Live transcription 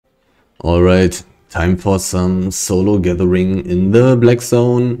Alright, time for some solo gathering in the Black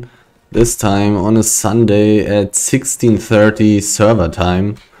Zone. This time on a Sunday at 16:30 server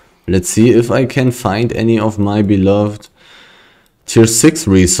time. Let's see if I can find any of my beloved tier 6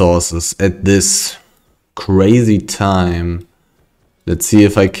 resources at this crazy time. Let's see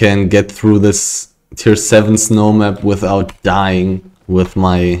if I can get through this tier 7 snow map without dying with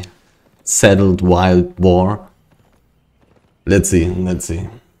my saddled wild boar. Let's see.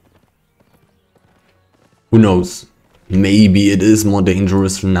 Who knows? Maybe it is more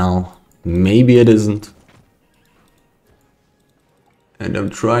dangerous now. Maybe it isn't. And I'm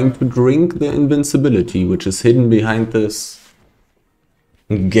trying to drink the invincibility, which is hidden behind this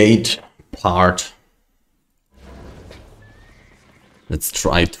gate part. Let's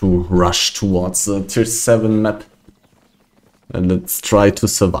try to rush towards the tier 7 map. And let's try to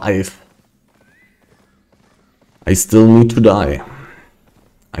survive. I still need to die.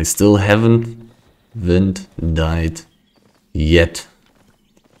 I still haven't died yet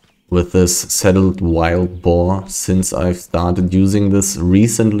with this saddled wild boar since I've started using this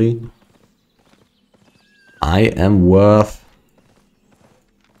recently. I am worth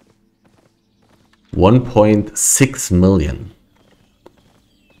 1.6 million.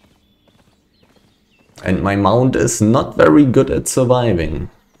 And my mount is not very good at surviving.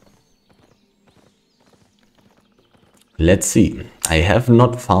 Let's see. I have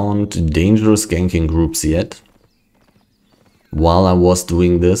not found dangerous ganking groups yet. While I was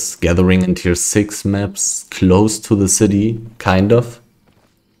doing this, gathering in tier 6 maps close to the city, kind of.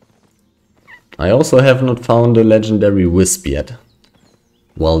 I also have not found a legendary wisp yet.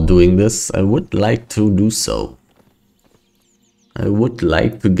 While doing this, I would like to do so. I would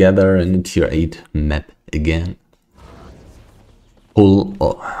like to gather in a tier 8 map again. Full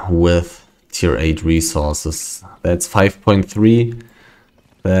with tier 8 resources. That's 5.3.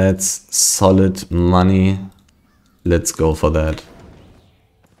 That's solid money. Let's go for that.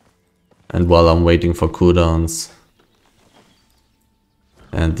 And while I'm waiting for cooldowns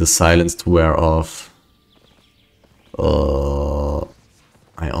and the silence to wear off,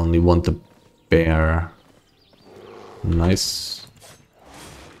 I only want the bear. Nice.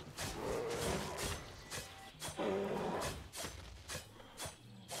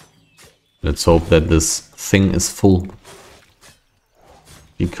 Let's hope that this thing is full.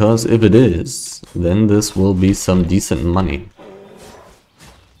 Because if it is, then this will be some decent money.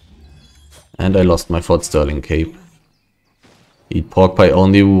 And I lost my Fort Sterling cape. Eat pork pie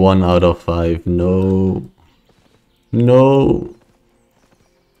only 1 out of 5. No. No.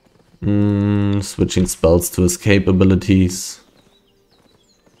 Switching spells to escape abilities.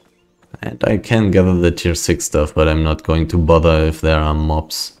 And I can gather the tier 6 stuff, but I'm not going to bother if there are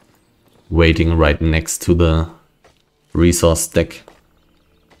mobs waiting right next to the resource deck.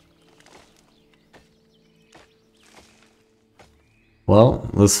 Well,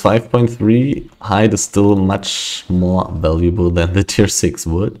 this 5.3 hide is still much more valuable than the tier 6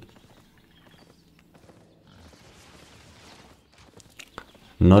 would.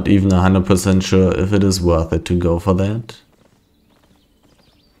 Not even 100% sure if it is worth it to go for that.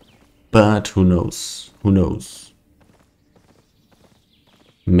 But who knows? Who knows?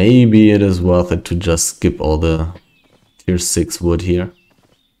 Maybe it is worth it to just skip all the tier 6 wood here.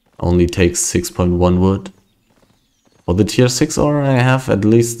 Only takes 6.1 wood. For the tier 6 aura I have at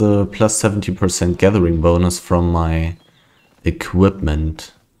least the plus 70% gathering bonus from my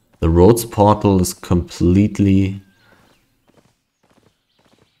equipment. The roads portal is completely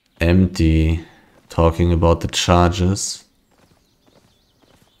empty. Talking about the charges.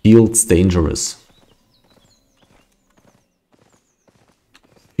 Fields dangerous.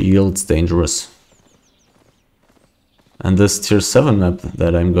 Fields dangerous. And this tier 7 map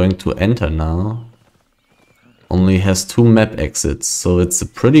that I'm going to enter now only has 2 map exits, so it's a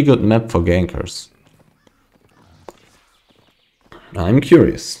pretty good map for gankers. I'm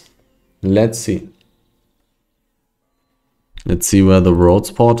curious. Let's see. Let's see where the roads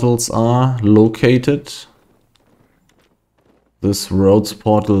portals are located. This roads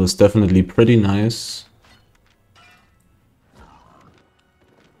portal is definitely pretty nice.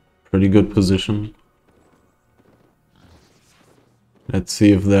 Pretty good position. Let's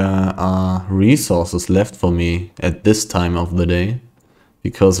see if there are resources left for me at this time of the day.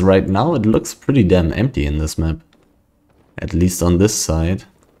 Because right now it looks pretty damn empty in this map. At least on this side.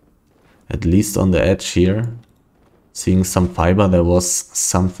 At least on the edge here. Seeing some fiber, there was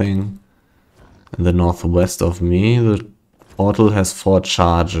something in the northwest of me. The portal has 4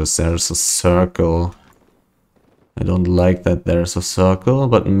 charges. There's a circle. I don't like that there's a circle,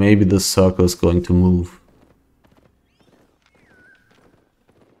 but maybe the circle is going to move.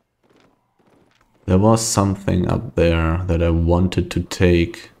 There was something up there that I wanted to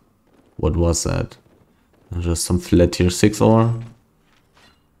take. What was that? Just some flat tier 6 ore.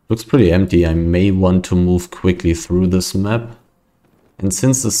 Looks pretty empty. I may want to move quickly through this map. And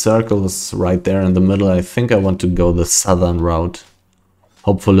since the circle is right there in the middle, I think I want to go the southern route.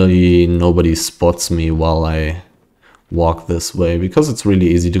 Hopefully nobody spots me while I walk this way, because it's really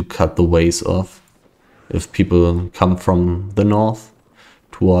easy to cut the ways off if people come from the north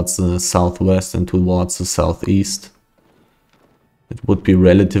towards the southwest and towards the southeast. It would be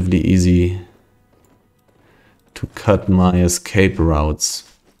relatively easy to cut my escape routes.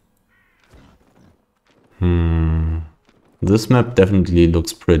 This map definitely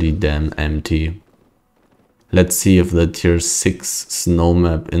looks pretty damn empty. Let's see if the tier 6 snow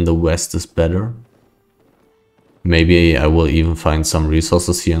map in the west is better. Maybe I will even find some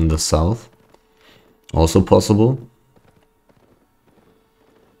resources here in the south. Also possible.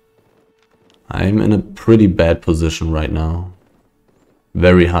 I'm in a pretty bad position right now.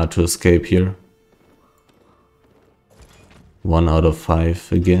 Very hard to escape here. 1 out of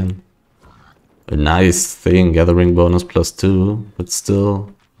 5 again. A nice thing, gathering bonus +2, but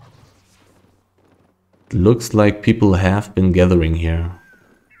still. Looks like people have been gathering here.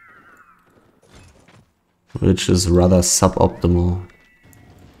 Which is rather suboptimal.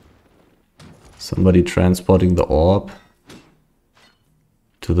 Somebody transporting the orb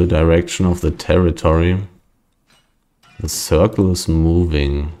to the direction of the territory. The circle is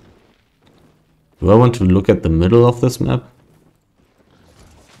moving. Do I want to look at the middle of this map?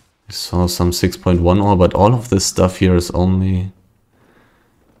 I saw some 6.1 ore, but all of this stuff here is only...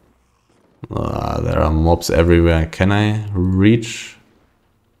 there are mobs everywhere. Can I reach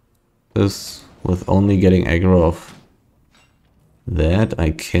this with only getting aggro of that? I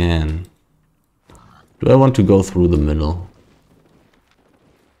can. Do I want to go through the middle?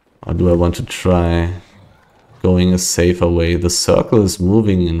 Or do I want to try going a safer way? The circle is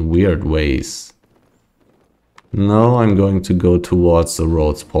moving in weird ways. No, I'm going to go towards the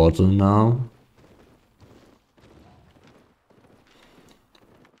roads portal now.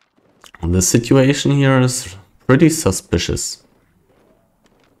 The situation here is pretty suspicious.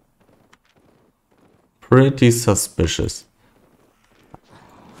 Pretty suspicious.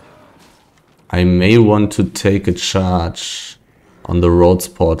 I may want to take a charge on the roads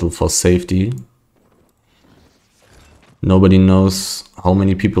portal for safety. Nobody knows how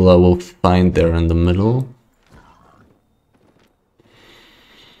many people I will find there in the middle.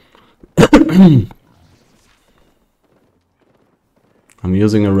 I'm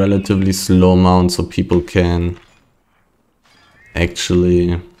using a relatively slow mount so people can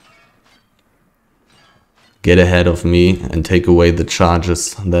actually get ahead of me and take away the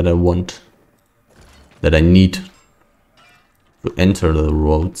charges that I want, that I need to enter the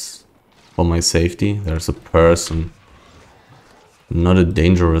roads for my safety. There's a person, not a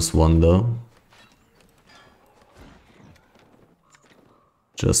dangerous one though.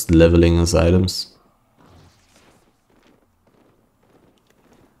 Just leveling his items.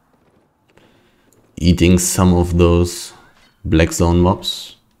 Eating some of those black zone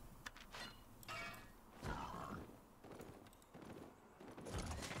mobs.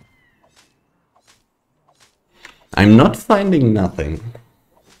 I'm not finding nothing.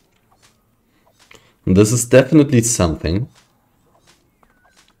 This is definitely something.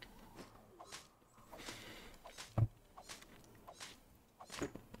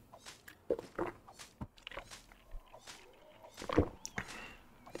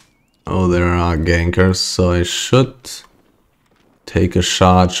 Oh, there are gankers, so I should take a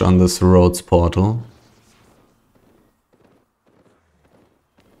charge on this roads portal.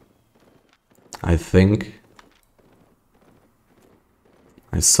 I think.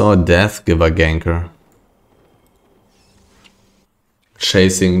 I saw a Deathgiver ganker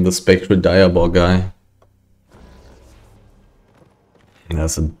chasing the Spectral Diabor guy.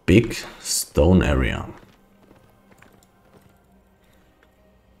 There's a big stone area.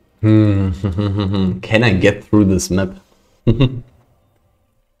 Can I get through this map? Can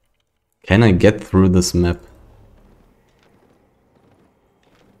I get through this map?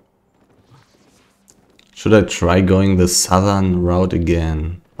 Should I try going the southern route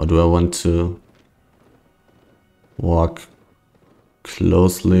again? Or do I want to walk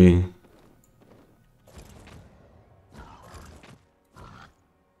closely?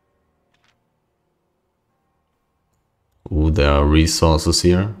 Ooh, there are resources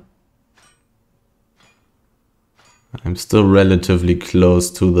here. I'm still relatively close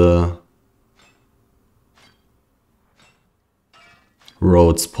to the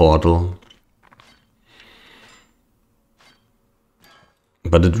roads portal.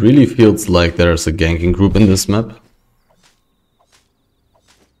 But it really feels like there's a ganking group in this map.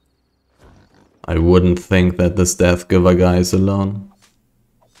 I wouldn't think that this Deathgiver guy is alone.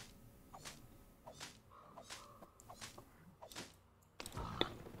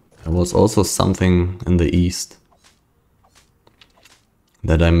 There was also something in the east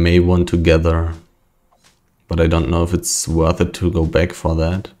that I may want to gather, but I don't know if it's worth it to go back for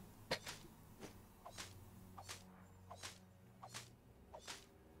that.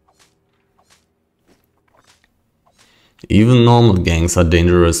 Even normal gangs are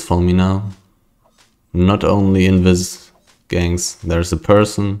dangerous for me now. Not only invis gangs, there's a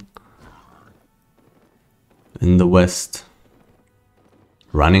person in the west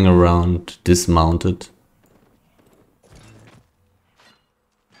running around dismounted.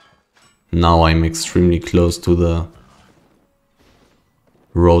 Now I'm extremely close to the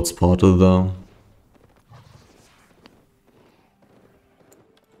roads portal though.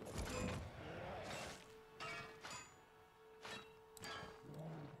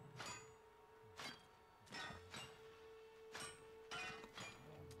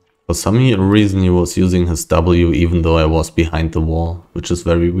 For some reason he was using his W even though I was behind the wall, which is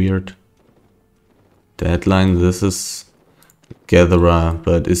very weird. Deadline, this is Gatherer,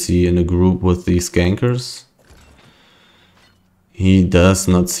 but is he in a group with these gankers? He does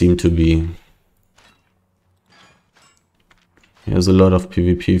not seem to be. He has a lot of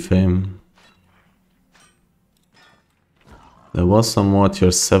PvP fame. There was some more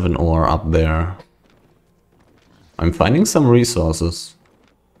tier 7 ore up there. I'm finding some resources.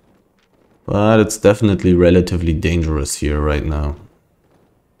 But it's definitely relatively dangerous here right now.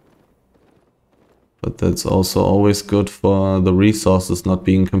 But that's also always good for the resources not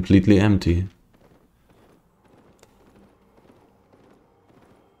being completely empty.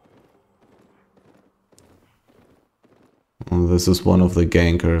 And this is one of the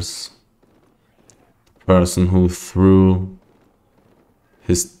gankers. Person who threw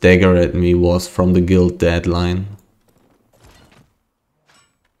his dagger at me was from the guild Deadline.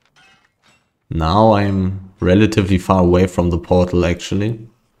 Now I'm relatively far away from the portal actually.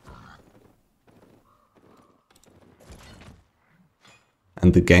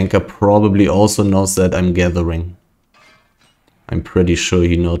 And the ganker probably also knows that I'm gathering. I'm pretty sure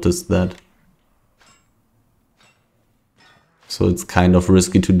he noticed that. So it's kind of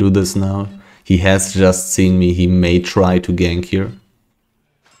risky to do this now. He has just seen me, he may try to gank here.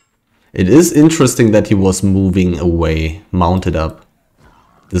 It is interesting that he was moving away, mounted up.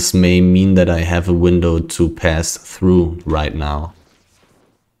 This may mean that I have a window to pass through right now,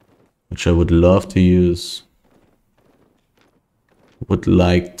 which I would love to use. Would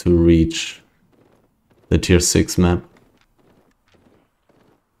like to reach the tier 6 map.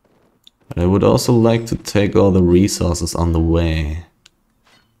 But I would also like to take all the resources on the way.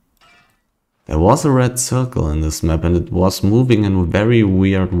 There was a red circle in this map and it was moving in very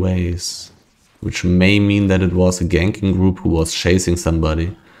weird ways, which may mean that it was a ganking group who was chasing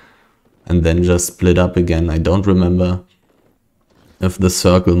somebody and then just split up again. I don't remember if the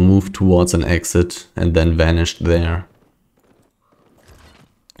circle moved towards an exit and then vanished there,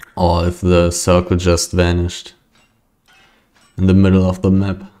 or if the circle just vanished in the middle of the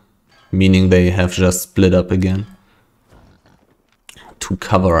map, meaning they have just split up again to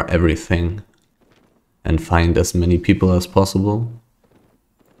cover everything and find as many people as possible.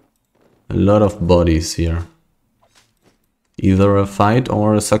 A lot of bodies here. Either a fight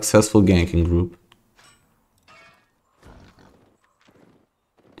or a successful ganking group.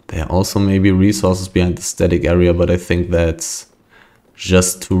 There also may be resources behind the static area, but I think that's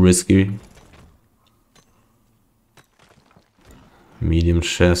just too risky. Medium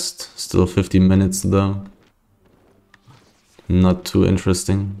chest, still 50 minutes though. Not too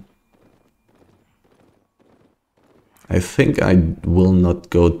interesting. I think I will not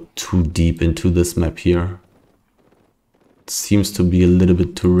go too deep into this map here. It seems to be a little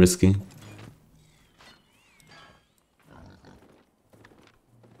bit too risky.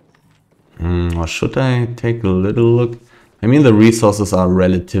 Or should I take a little look? I mean, the resources are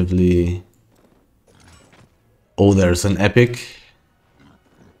relatively... Oh, there's an epic.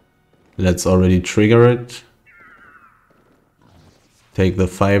 Let's already trigger it. Take the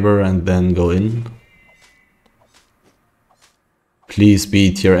fiber and then go in. Please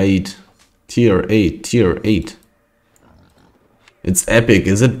be tier 8. Tier 8, tier 8. It's epic.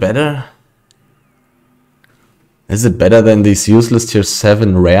 Is it better? Is it better than these useless tier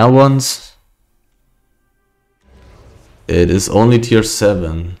 7 rare ones? It is only tier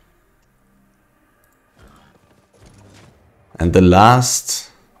 7. And the last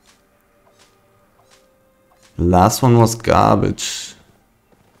one was garbage.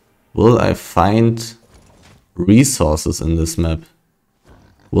 Will I find resources in this map?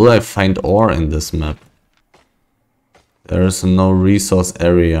 Will I find ore in this map? There is no resource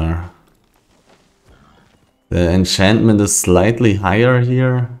area. The enchantment is slightly higher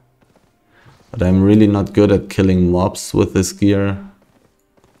here, but I'm really not good at killing mobs with this gear.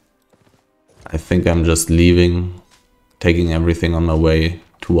 I think I'm just leaving, taking everything on my way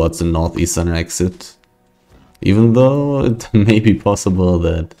towards the northeastern exit. Even though it may be possible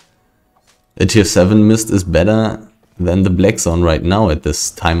that a tier 7 mist is better than the black zone right now at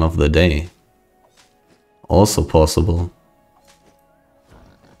this time of the day. Also possible.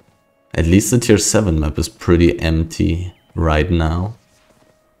 At least the tier 7 map is pretty empty right now.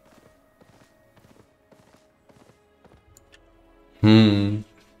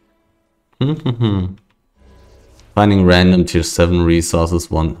 Finding random tier 7 resources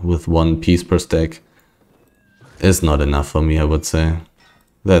with 1 piece per stack is not enough for me, I would say.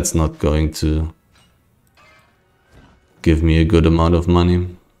 That's not going to give me a good amount of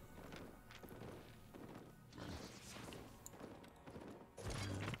money.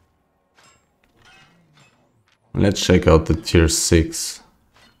 Let's check out the tier 6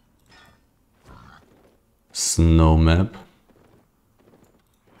 snow map.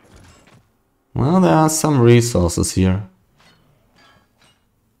 Well, there are some resources here.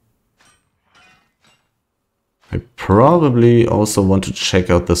 I probably also want to check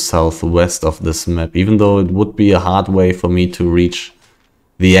out the southwest of this map, even though it would be a hard way for me to reach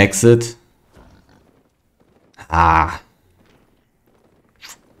the exit.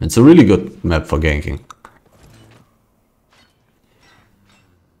 It's a really good map for ganking.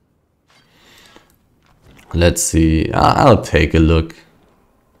 Let's see, I'll take a look.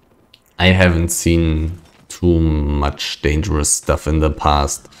 I haven't seen too much dangerous stuff in the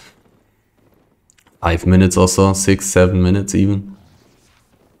past 5 minutes or so, 6-7 minutes even.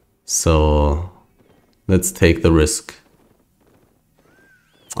 So let's take the risk.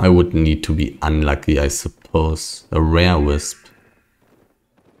 I would need to be unlucky, I suppose. A rare wisp.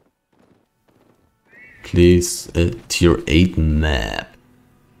 Please, a tier 8 map.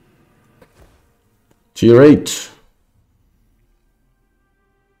 Tier 8.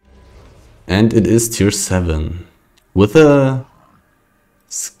 And it is tier 7. With a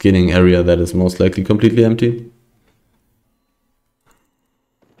skinning area that is most likely completely empty.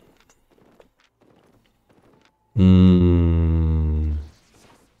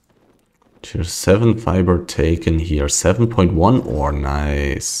 Tier 7 fiber taken here. 7.1 ore.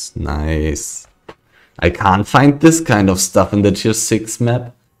 Nice. Nice. I can't find this kind of stuff in the tier 6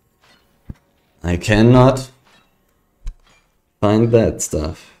 map. I cannot find that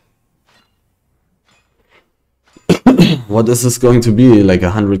stuff. What is this going to be? Like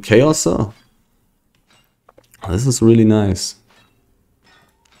 100k or so? This is really nice.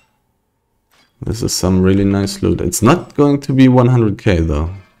 This is some really nice loot. It's not going to be 100k though.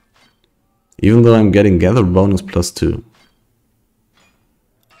 Even though I'm getting gather bonus +2.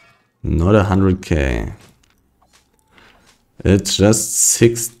 Not 100k. It's just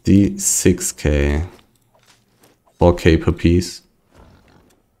 66k. 4k per piece.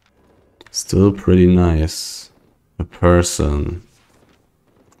 Still pretty nice. A person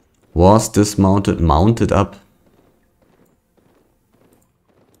was dismounted, mounted up.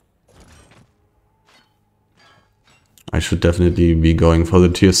 I should definitely be going for the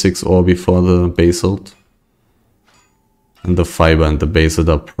tier 6 ore before the basalt. And the fiber and the basalt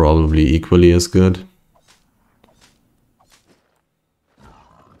are probably equally as good.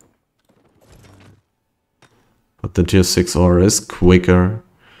 But the tier 6 ore is quicker.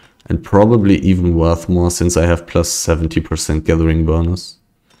 And probably even worth more since I have plus 70% gathering bonus.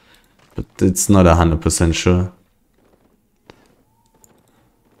 But it's not 100% sure.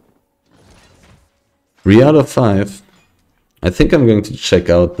 3 out of 5. I think I'm going to check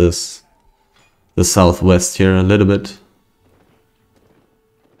out the southwest here a little bit.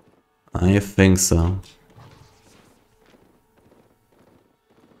 I think so.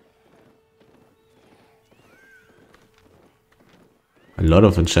 A lot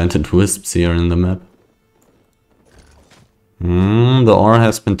of enchanted wisps here in the map. The ore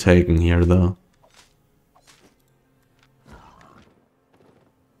has been taken here though.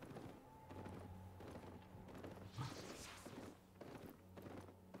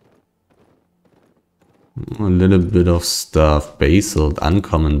 A little bit of stuff. Basalt,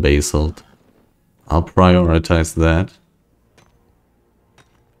 uncommon basalt. I'll prioritize that.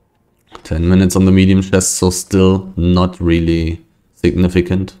 10 minutes on the medium chest, so still not really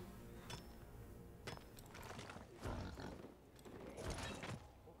significant.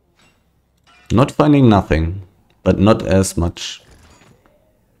 Not finding nothing, but not as much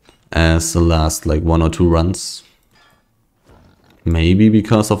as the last like 1 or 2 runs. Maybe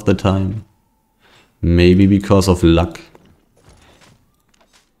because of the time. Maybe because of luck.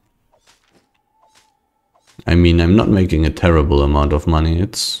 I mean, I'm not making a terrible amount of money.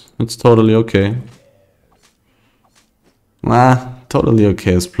 It's totally okay. Totally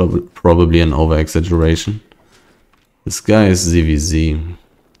okay is probably an over-exaggeration. This guy is ZVZ.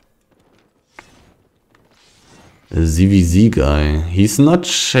 A ZVZ guy. He's not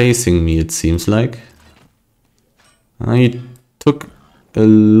chasing me, it seems like. He took a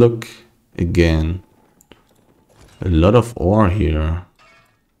look again. A lot of ore here.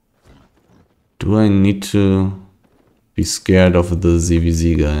 Do I need to be scared of the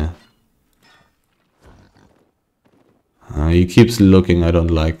ZVZ guy? He keeps looking, I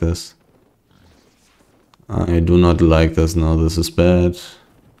don't like this. I do not like this, no, this is bad.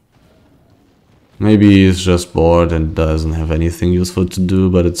 Maybe he's just bored and doesn't have anything useful to do,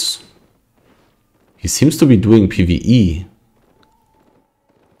 but it's... He seems to be doing PvE.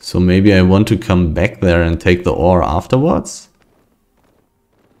 So maybe I want to come back there and take the ore afterwards?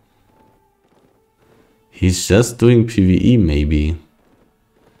 He's just doing PvE, maybe.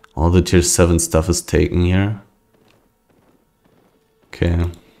 All the tier 7 stuff is taken here. Okay.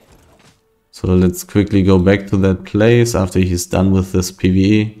 So let's quickly go back to that place after he's done with this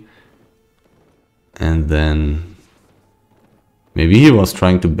PvE. And then... Maybe he was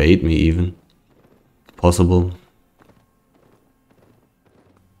trying to bait me even. Possible.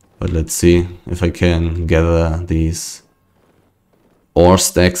 But let's see if I can gather these ore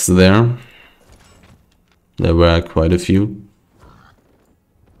stacks there. There were quite a few.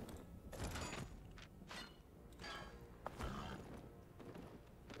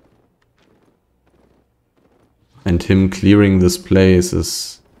 And him clearing this place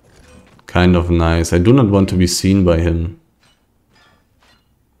is kind of nice. I do not want to be seen by him.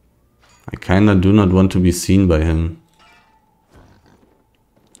 I kinda do not want to be seen by him.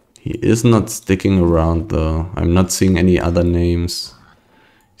 He is not sticking around though. I'm not seeing any other names.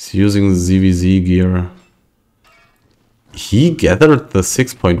 He's using the ZVZ gear. He gathered the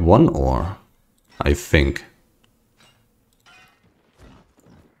 6.1 ore, I think.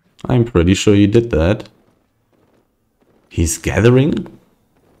 I'm pretty sure he did that. He's gathering?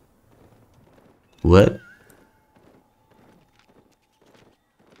 What?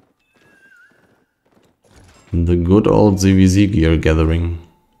 The good old ZVZ gear gathering.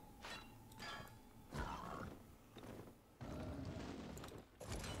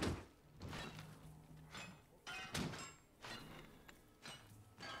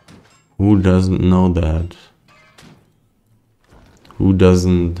 Who doesn't know that? Who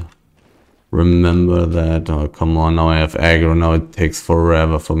doesn't remember that? Oh, come on, now I have aggro, now it takes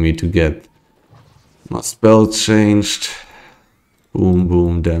forever for me to get my spell changed. Boom,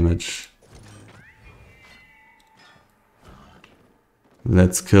 boom, damage.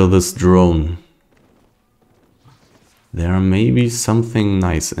 Let's kill this drone. There may be something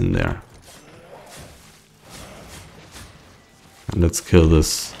nice in there. And let's kill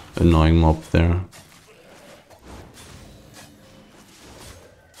this annoying mob there.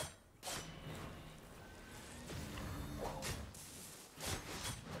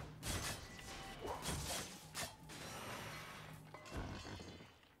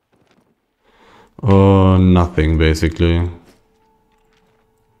 Oh, nothing basically.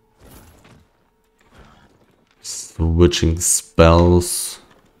 Switching spells.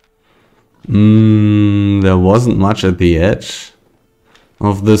 There wasn't much at the edge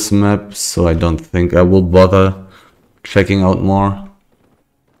of this map, so I don't think I will bother checking out more.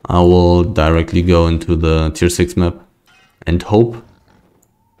 I will directly go into the tier 6 map and hope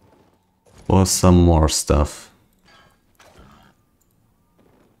for some more stuff.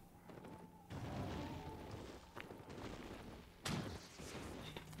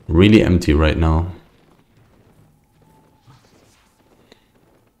 Really empty right now.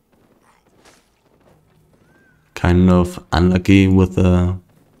 Kind of unlucky with the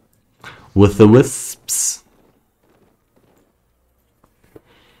wisps.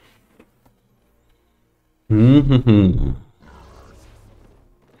 There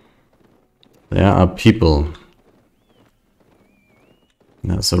are people.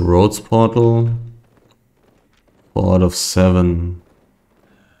 There's a roads portal. 4 out of 7.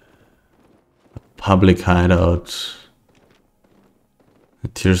 Public hideout. A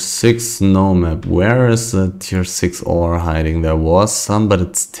tier 6 snow map. Where is the tier 6 ore hiding? There was some, but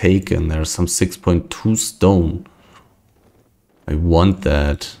it's taken. There's some 6.2 stone. I want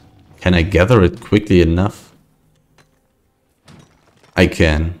that. Can I gather it quickly enough? I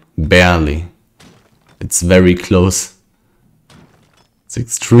can. Barely. It's very close. It's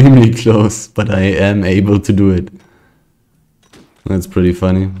extremely close, but I am able to do it. That's pretty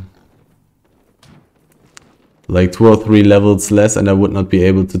funny. Like 2 or 3 levels less and I would not be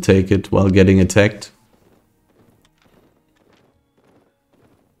able to take it while getting attacked.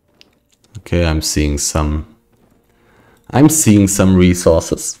 Okay, I'm seeing some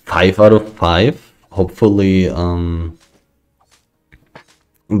resources. 5 out of 5. Hopefully,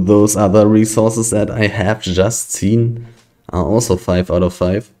 those other resources that I have just seen are also 5 out of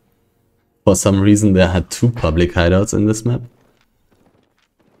 5. For some reason there are 2 public hideouts in this map.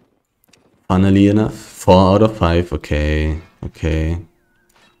 Funnily enough, 4 out of 5. Okay, okay.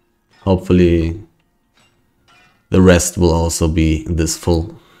 Hopefully the rest will also be this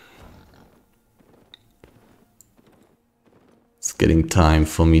full. It's getting time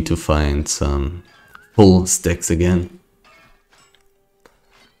for me to find some full stacks again.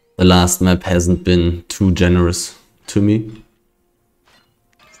 The last map hasn't been too generous to me.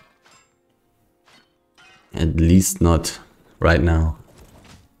 At least not right now.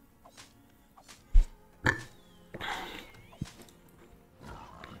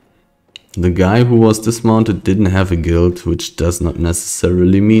 The guy who was dismounted didn't have a guild, which does not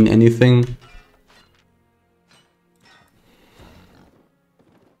necessarily mean anything.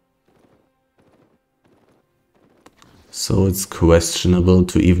 So it's questionable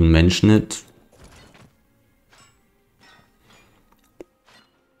to even mention it.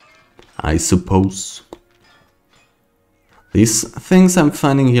 I suppose. These things I'm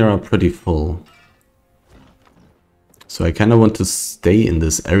finding here are pretty full. So I kind of want to stay in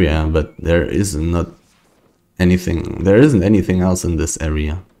this area, but there isn't anything else in this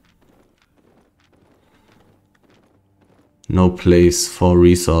area. No place for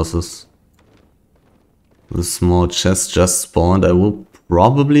resources. The small chest just spawned. I will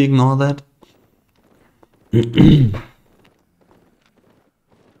probably ignore that.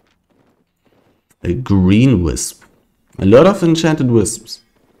 A green wisp. A lot of enchanted wisps.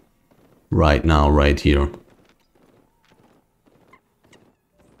 Right now, right here.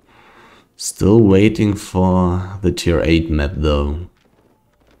 Still waiting for the tier 8 map though.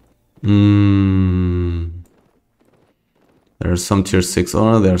 There's some tier 6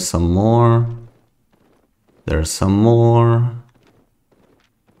 ore, there's some more. There's some more.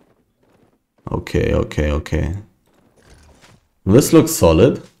 Okay, okay, okay. This looks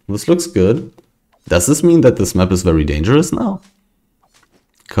solid. This looks good. Does this mean that this map is very dangerous now?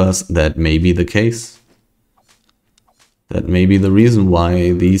 Because that may be the case. That may be the reason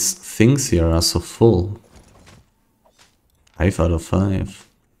why these things here are so full. 5 out of 5.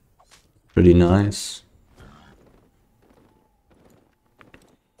 Pretty nice.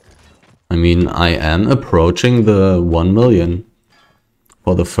 I mean, I am approaching the 1 million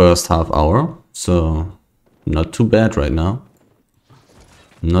for the first half hour, so not too bad right now.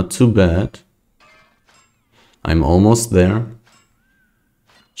 Not too bad. I'm almost there.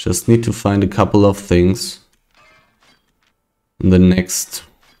 Just need to find a couple of things in the next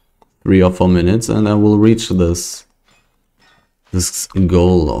 3 or 4 minutes and I will reach this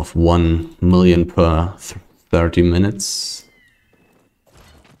goal of 1 million per 30 minutes.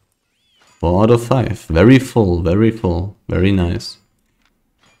 4 out of 5. Very full, very nice.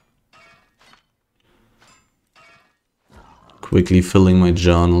 Quickly filling my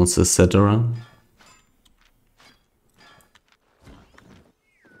journals, etc.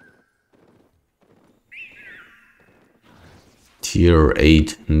 Tier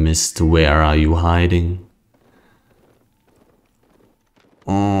 8 mist, where are you hiding?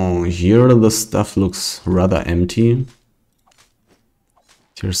 Oh, here the stuff looks rather empty.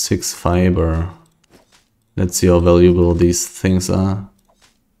 Tier 6 fiber. Let's see how valuable these things are.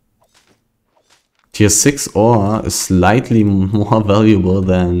 Tier 6 ore is slightly more valuable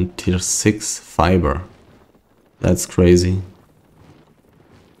than tier 6 fiber. That's crazy.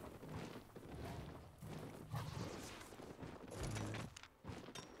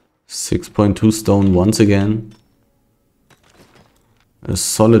 .2 stone once again. A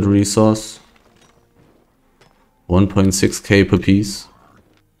solid resource. 1.6k per piece.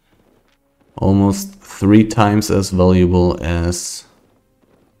 Almost 3 times as valuable as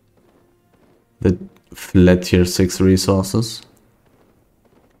the flat tier 6 resources.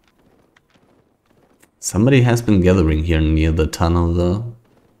 Somebody has been gathering here near the tunnel though.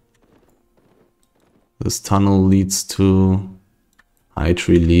 This tunnel leads to High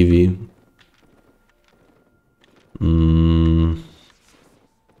Tree Levy.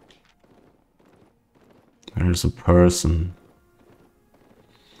 There's a person.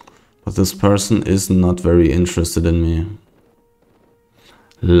 But this person is not very interested in me.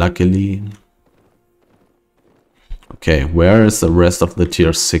 Luckily. Okay, where is the rest of the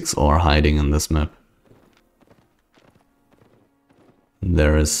tier 6 ore hiding in this map?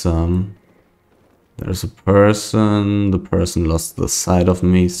 There is some. There's a person. The person lost the sight of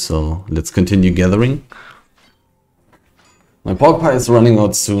me, so let's continue gathering. My pork pie is running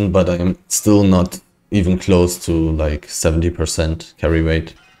out soon, but I'm still not even close to like 70% carry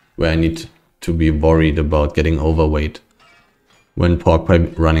weight, where I need to be worried about getting overweight. When pork pie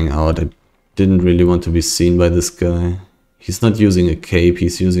running out, I didn't really want to be seen by this guy. He's not using a cape,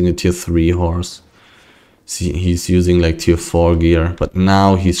 he's using a tier 3 horse. See, he's using like tier 4 gear, but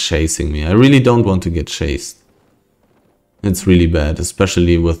now he's chasing me. I really don't want to get chased. It's really bad,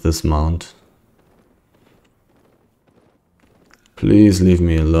 especially with this mount. Please leave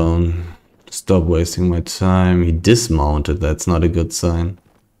me alone. Stop wasting my time. He dismounted, that's not a good sign.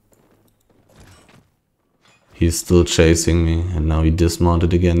 He's still chasing me, and now he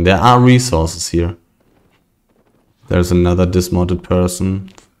dismounted again. There are resources here. There's another dismounted person.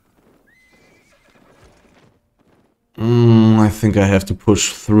 I think I have to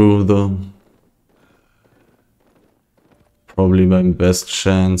push through though. Probably my best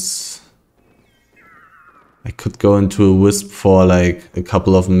chance. I could go into a wisp for like a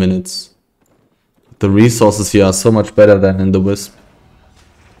couple of minutes. The resources here are so much better than in the wisp.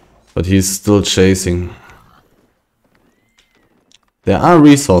 But he's still chasing. There are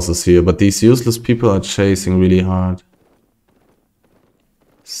resources here, but these useless people are chasing really hard.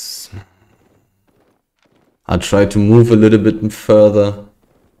 I'll try to move a little bit further,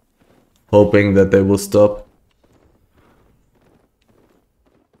 hoping that they will stop.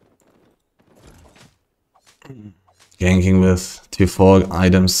 Ganking with tier 4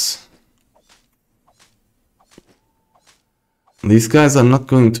 items. These guys are not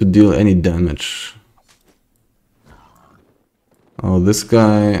going to deal any damage. Oh, this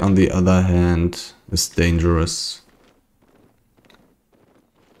guy, on the other hand, is dangerous.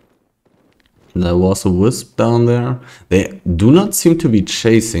 There was a wisp down there. They do not seem to be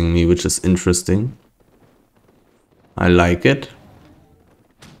chasing me, which is interesting. I like it.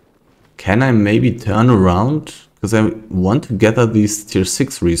 Can I maybe turn around? Because I want to gather these tier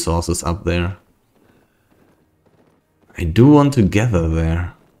 6 resources up there. I do want to gather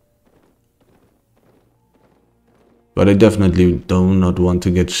there. But I definitely do not want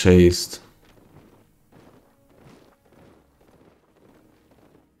to get chased.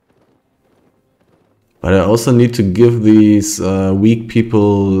 But I also need to give these weak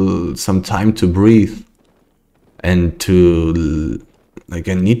people some time to breathe. And to... like,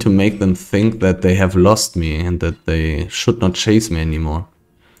 I need to make them think that they have lost me and that they should not chase me anymore.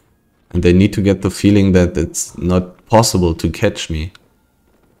 And they need to get the feeling that it's not possible to catch me.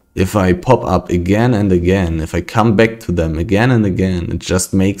 If I pop up again and again, if I come back to them again and again, it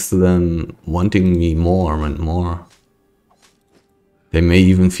just makes them wanting me more and more. They may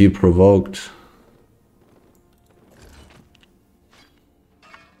even feel provoked.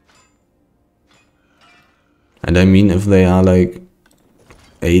 And I mean, if they are like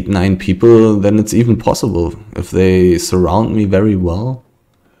 8-9 people, then it's even possible. If they surround me very well,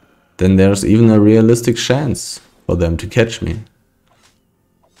 then there's even a realistic chance for them to catch me.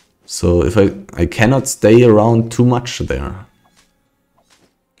 So if I cannot stay around too much there.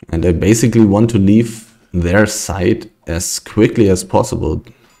 And I basically want to leave their side as quickly as possible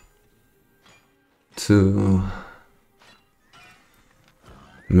to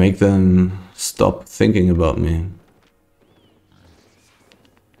make them stop thinking about me.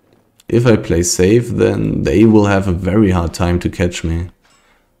 If I play safe, then they will have a very hard time to catch me.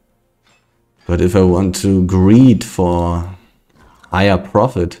 But if I want to greed for higher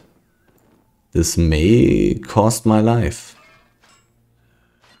profit, this may cost my life.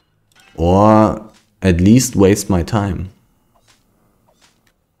 Or at least waste my time.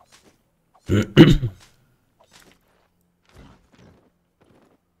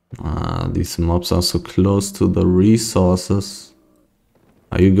 These mobs are so close to the resources.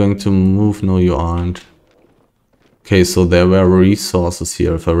 Are you going to move? No, you aren't. Okay, so there were resources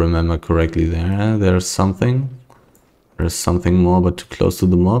here, if I remember correctly. There's something. There's something more, but too close to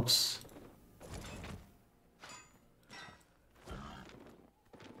the mobs.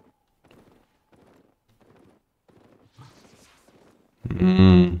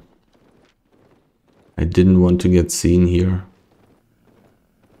 I didn't want to get seen here.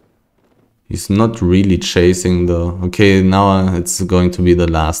 He's not really chasing though. Okay, now it's going to be the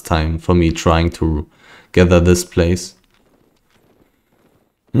last time for me trying to gather this place.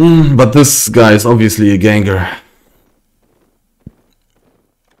 But this guy is obviously a ganker.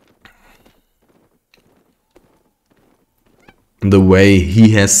 The way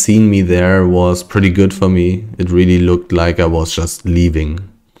he has seen me there was pretty good for me. It really looked like I was just leaving.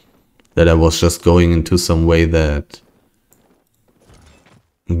 That I was just going into some way that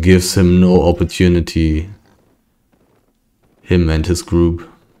gives him no opportunity, him and his group,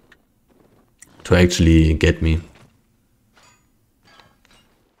 to actually get me.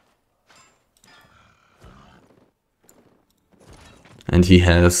 And he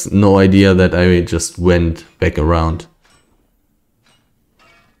has no idea that I just went back around.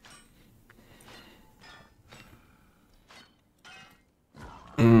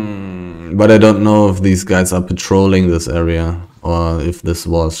 But I don't know if these guys are patrolling this area or if this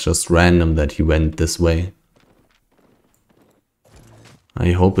was just random that he went this way.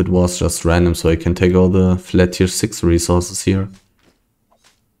 I hope it was just random so I can take all the flat tier 6 resources here.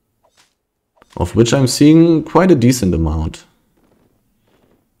 Of which I'm seeing quite a decent amount.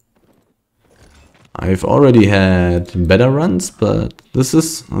 I've already had better runs, but this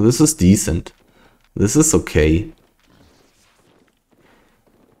is decent. This is okay.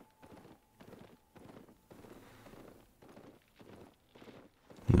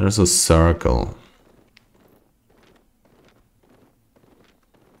 There's a circle.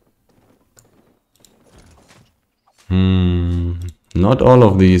 Not all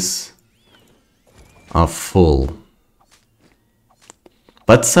of these are full.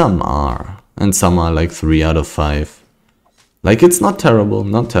 But some are. And some are like 3 out of 5. Like, it's not terrible,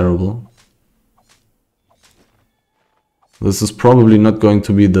 not terrible. This is probably not going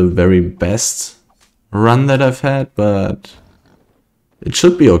to be the very best run that I've had, but it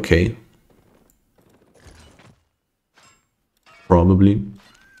should be okay. Probably.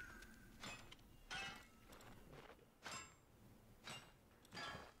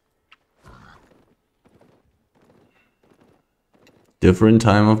 Different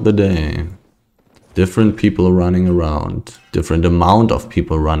time of the day. Different people running around. Different amount of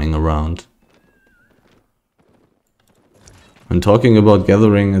people running around. When talking about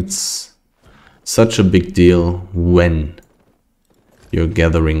gathering, it's such a big deal when you're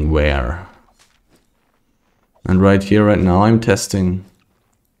gathering where. And right here, right now, I'm testing.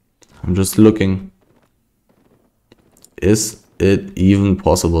 I'm just looking. Is it even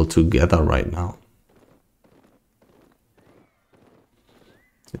possible to gather right now?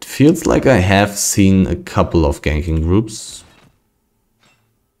 It feels like I have seen a couple of ganking groups.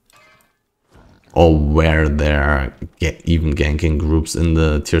 Or were there even ganking groups in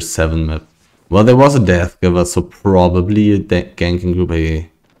the tier 7 map? Well, there was a death giver, so probably a ganking group. I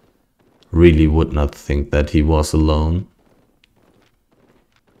really would not think that he was alone.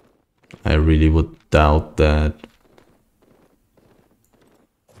 I really would doubt that.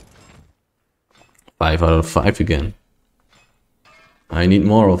 5 out of 5 again. I need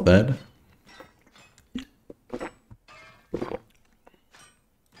more of that.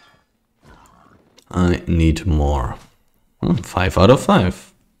 I need more. 5 out of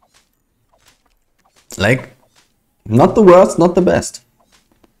 5. Like, not the worst, not the best.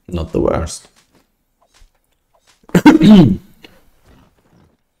 Not the worst.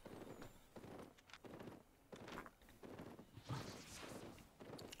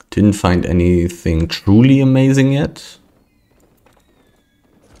 Didn't find anything truly amazing yet.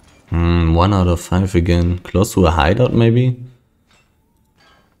 1 out of 5 again. Close to a hideout maybe?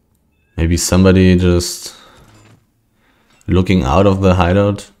 Maybe somebody just looking out of the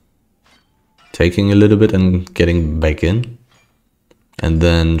hideout, taking a little bit and getting back in. And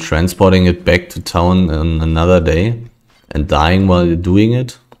then transporting it back to town on another day and dying while you're doing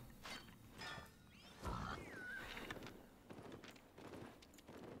it.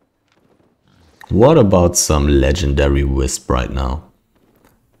 What about some legendary wisp right now?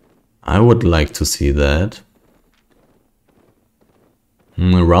 I would like to see that.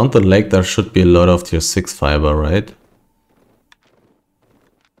 Around the lake there should be a lot of tier 6 fiber, right?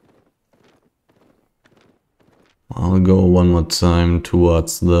 I'll go one more time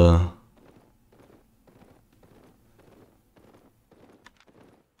towards the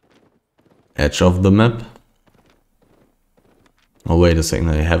edge of the map. Oh, wait a second,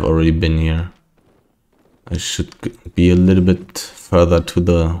 I have already been here. I should be a little bit further to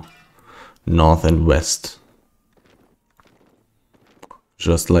the north and west.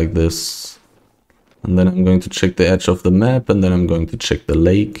 Just like this. And then I'm going to check the edge of the map, and then I'm going to check the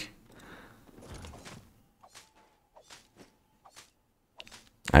lake.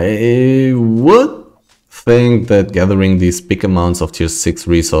 I would think that gathering these big amounts of tier 6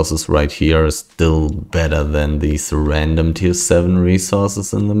 resources right here is still better than these random tier 7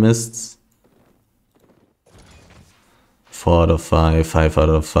 resources in the mists. 4 out of 5, 5 out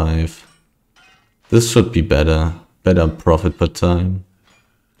of 5. This should be better. better profit per time.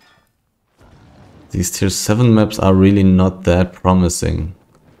 These tier 7 maps are really not that promising.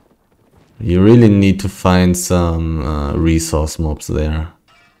 You really need to find some resource mobs there.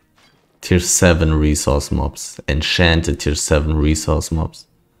 Tier 7 resource mobs. Enchanted tier 7 resource mobs.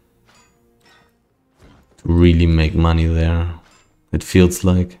 To really make money there. It feels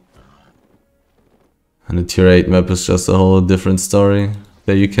like. And the tier 8 map is just a whole different story.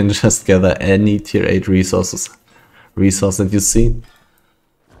 There you can just gather any tier 8 resource that you see.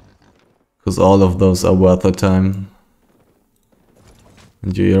 Because all of those are worth the time.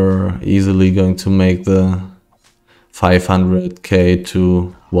 And you're easily going to make the 500k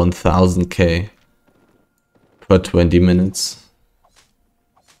to 1000k per 20 minutes.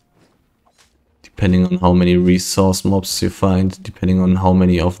 Depending on how many resource mobs you find, depending on how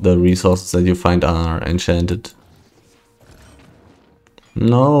many of the resources that you find are enchanted.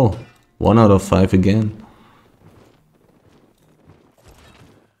 No, 1 out of 5 again.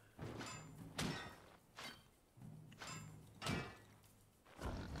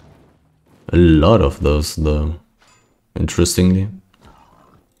 A lot of those though, interestingly.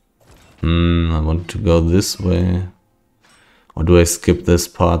 I want to go this way. Or do I skip this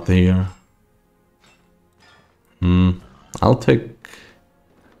part here? I'll take...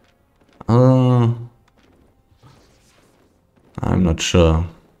 I'm not sure.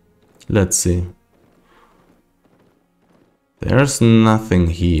 Let's see. There's nothing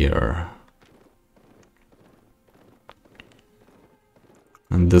here.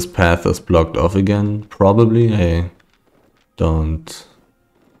 And this path is blocked off again, probably. I don't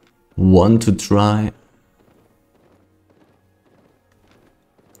want to try.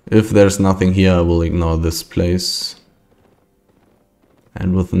 If there's nothing here, I will ignore this place.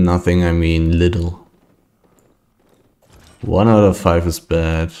 And with nothing, I mean little. 1 out of 5 is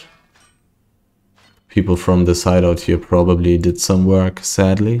bad. People from this hideout here probably did some work,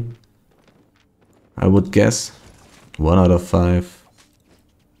 sadly. I would guess. 1 out of 5.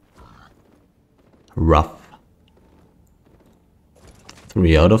 Rough.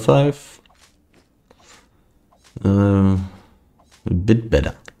 3 out of 5. A bit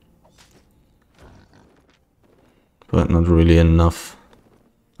better. But not really enough.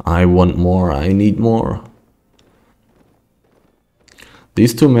 I want more, I need more.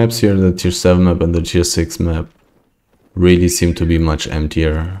 These two maps here, the tier 7 map and the tier 6 map, really seem to be much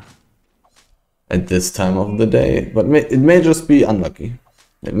emptier at this time of the day. But it may just be unlucky.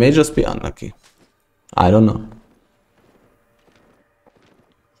 It may just be unlucky. I don't know.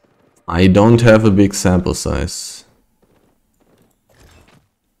 I don't have a big sample size.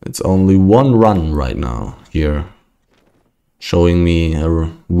 It's only one run right now here, showing me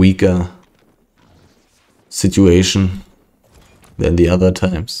a weaker situation than the other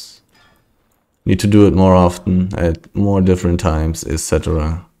times. Need to do it more often, at more different times,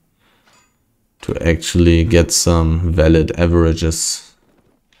 etc. to actually get some valid averages,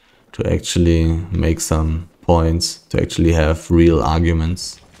 to actually make some points, to actually have real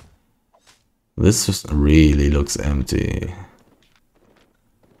arguments. This just really looks empty.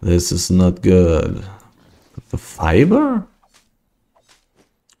 This is not good. The fiber?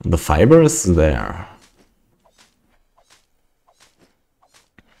 The fiber is there.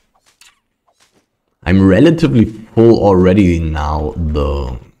 I'm relatively full already now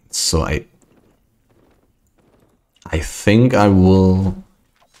though, so I think I will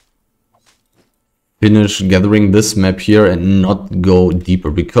finish gathering this map here and not go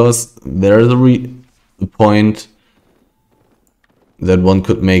deeper, because there is a point that one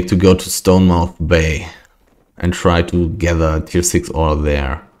could make to go to Stonemouth Bay and try to gather tier 6 ore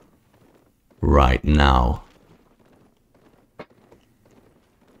there right now.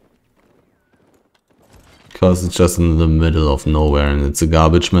 Because it's just in the middle of nowhere and it's a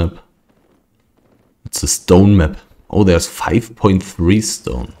garbage map. It's a stone map. Oh, there's 5.3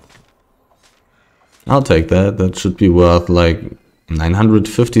 stone. I'll take that. That should be worth like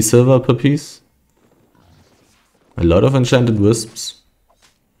 950 silver per piece. A lot of enchanted wisps.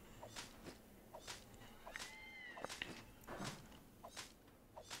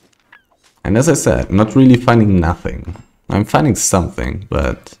 And as I said, not really finding nothing. I'm finding something,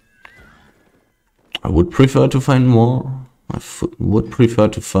 but I would prefer to find more. I would prefer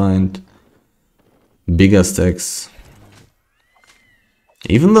to find bigger stacks.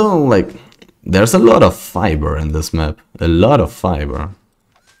 Even though, like, there's a lot of fiber in this map. A lot of fiber.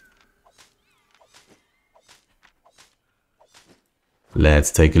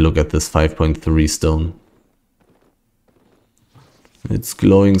 Let's take a look at this 5.3 stone. It's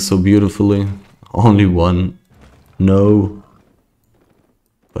glowing so beautifully. Only one. No.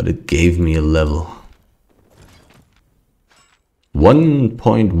 But it gave me a level.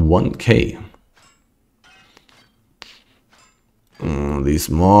 1.1k. These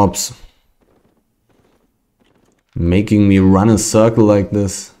mobs making me run a circle like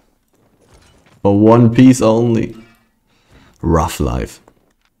this for one piece only. Rough life.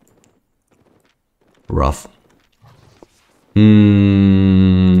 Rough.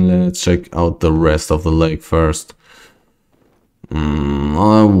 Let's check out the rest of the lake first.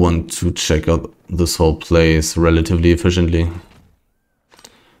 I want to check out this whole place relatively efficiently.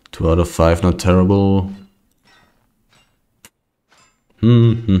 2 out of 5, not terrible.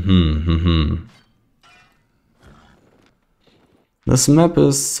 This map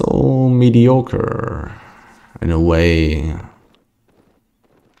is so mediocre in a way.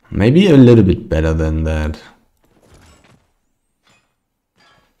 Maybe a little bit better than that.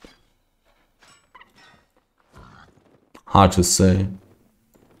 Hard to say.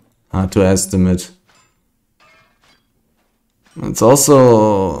 Hard to estimate. It's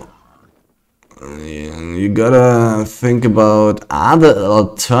also... you gotta think about, are the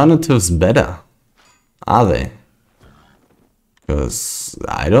alternatives better? Are they? Because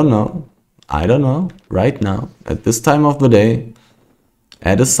I don't know. I don't know. Right now, at this time of the day,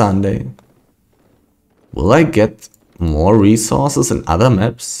 at a Sunday, will I get more resources in other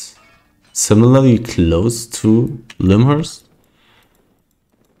maps similarly close to Limhurst?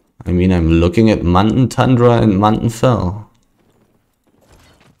 I mean, I'm looking at Mountain Tundra and Mountain Fell.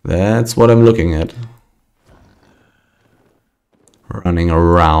 That's what I'm looking at. Running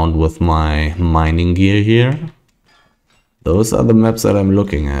around with my mining gear here. Those are the maps that I'm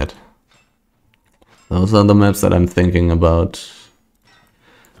looking at. Those are the maps that I'm thinking about.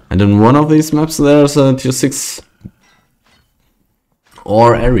 And in one of these maps there's a tier 6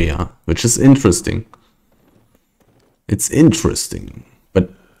 ore area, which is interesting. It's interesting.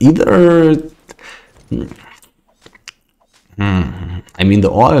 But either... I mean, the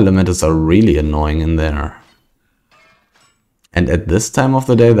ore elementals are really annoying in there. And at this time of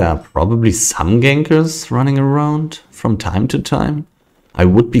the day, there are probably some gankers running around from time to time. I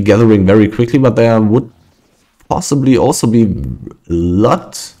would be gathering very quickly, but there would possibly also be a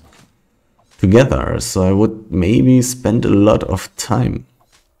lot together. So I would maybe spend a lot of time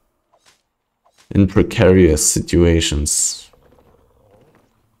in precarious situations.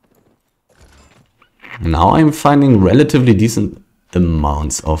 Now I'm finding relatively decent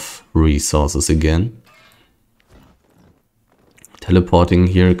amounts of resources again. Teleporting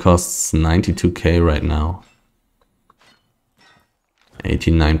here costs 92k right now.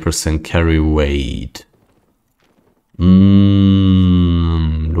 89% carry weight. Do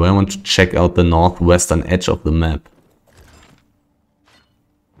I want to check out the northwestern edge of the map?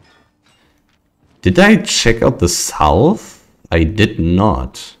 Did I check out the south? I did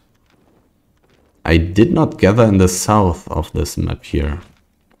not. I did not gather in the south of this map here.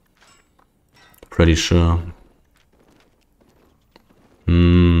 Pretty sure.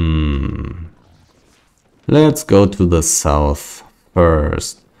 Let's go to the south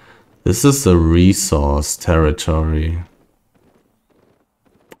first. This is a resource territory.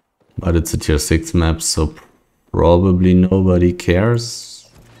 But it's a tier 6 map, so probably nobody cares.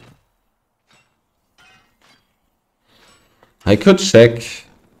 I could check.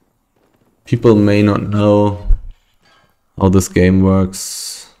 People may not know how this game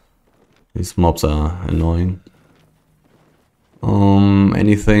works. These mobs are annoying.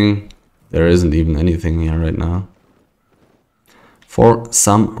 Anything? There isn't even anything here right now. For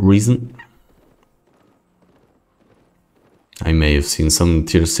some reason. I may have seen some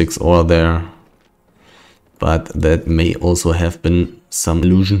tier 6 ore there. But that may also have been some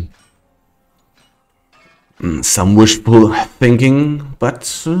illusion. Some wishful thinking, but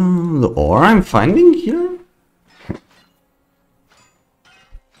the ore I'm finding here?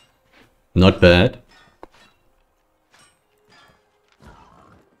 Not bad.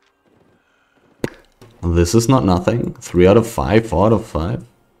 This is not nothing. 3 out of 5, 4 out of 5.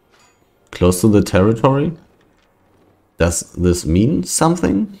 Close to the territory. Does this mean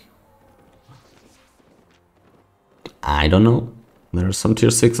something? I don't know. There's some tier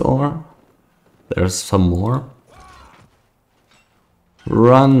 6 ore. There's some more.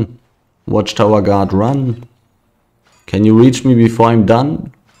 Run! Watchtower guard, run! Can you reach me before I'm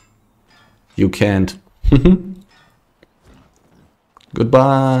done? You can't.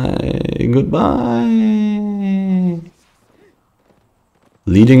 Goodbye! Goodbye!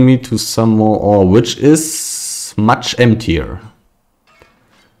 Leading me to some more ore, which is much emptier.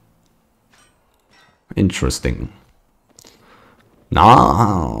 Interesting.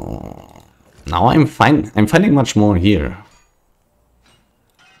 Now I'm finding much more here.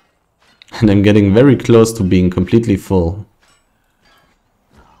 And I'm getting very close to being completely full.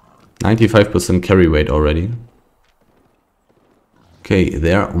 95% carry weight already. Okay,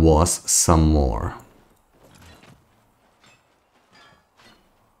 there was some more.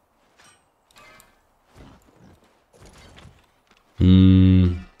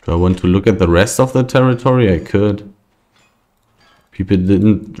 Do I want to look at the rest of the territory? I could. People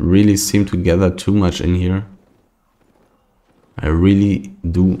didn't really seem to gather too much in here. I really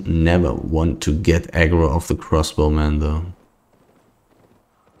do never want to get aggro of the crossbowman though.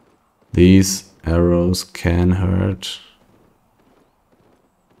 These arrows can hurt.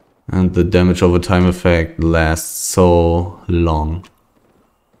 And the damage over time effect lasts so long.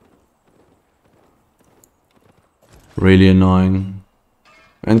 Really annoying.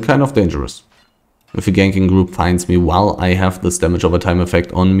 And kind of dangerous. If a ganking group finds me while I have this damage over time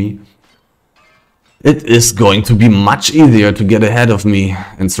effect on me, it is going to be much easier to get ahead of me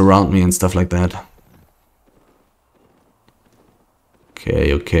and surround me and stuff like that.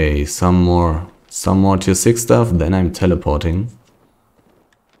 Okay, okay, some more tier 6 stuff, then I'm teleporting.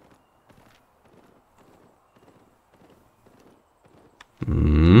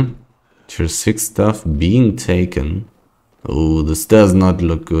 Tier 6 stuff being taken. Oh, this does not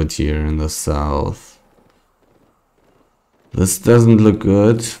look good here in the south. This doesn't look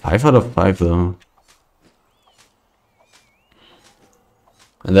good. 5 out of 5 though.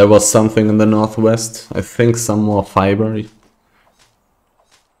 And there was something in the northwest. I think some more fiber.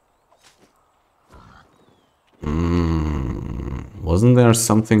 Wasn't there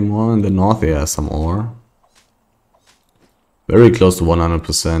something more in the north? Yeah, some ore. Very close to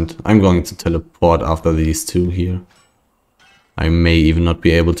 100%. I'm going to teleport after these two here. I may even not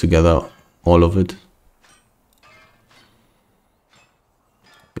be able to gather all of it.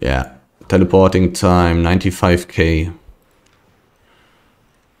 Yeah, teleporting time, 95k.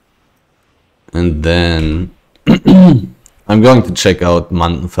 And then I'm going to check out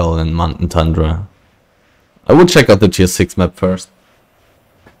Mountainfell and Mountain Tundra. I would check out the tier 6 map first.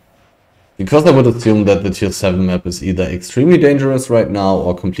 Because I would assume that the tier 7 map is either extremely dangerous right now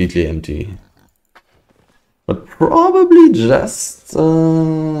or completely empty. But probably just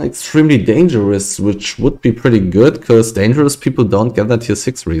extremely dangerous, which would be pretty good, because dangerous people don't gather tier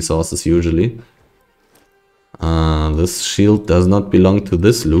 6 resources usually. This shield does not belong to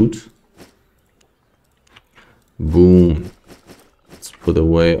this loot. Boom. Let's put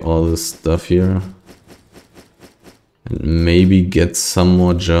away all this stuff here. And maybe get some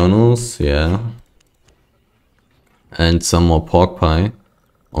more journals, yeah. And some more pork pie.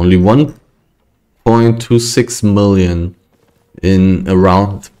 Only 1.26 million in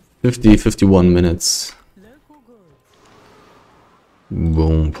around 51 minutes.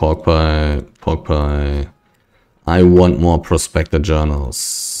 Boom, pork pie, pork pie. I want more prospector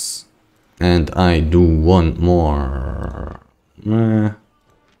journals. And I do want more.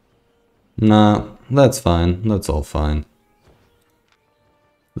 Nah, that's fine. That's all fine.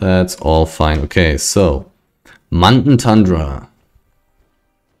 That's all fine. Okay, so Mountain Tundra.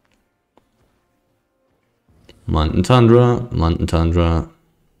 Mountain Tundra, Mountain Tundra.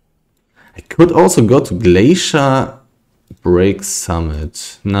 I could also go to Glacier Break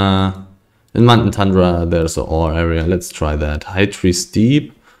Summit. Nah, in Mountain Tundra there's an ore area. Let's try that. High Tree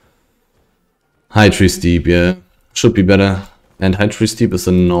Steep. High Tree Steep, yeah. Should be better. And High Tree Steep is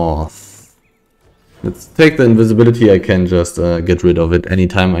in north. Let's take the invisibility. I can just get rid of it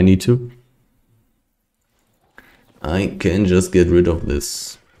anytime I need to. I can just get rid of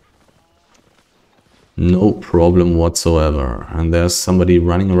this. No problem whatsoever. And there's somebody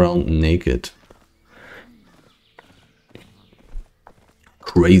running around naked.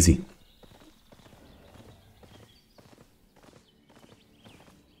 Crazy.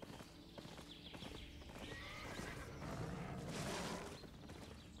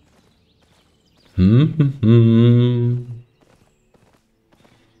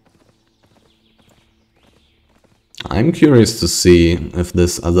 I'm curious to see if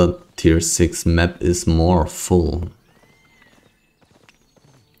this other tier 6 map is more full.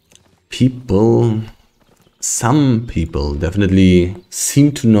 Some people definitely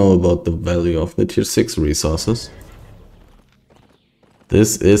seem to know about the value of the tier 6 resources.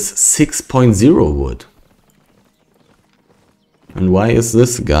 This is 6.0 wood. And why is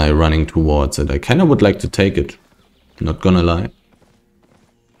this guy running towards it? I kinda would like to take it. Not gonna lie.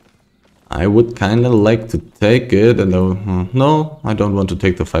 I would kinda like to take it, and no, I don't want to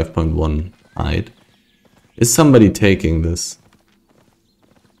take the 5.1 hide. Is somebody taking this?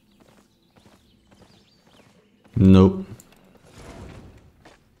 Nope.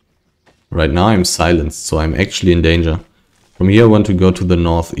 Right now I'm silenced, so I'm actually in danger. From here I want to go to the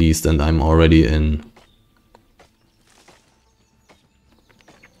northeast, and I'm already in.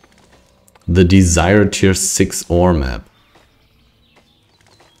 the desired tier 6 ore map.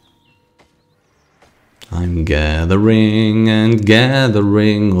 I'm gathering and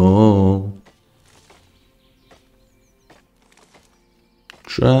gathering, oh.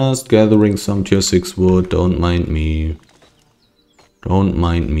 Just gathering some tier 6 wood, don't mind me. Don't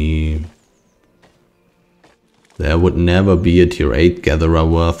mind me. There would never be a tier 8 gatherer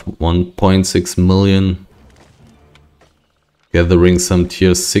worth 1.6 million. Gathering some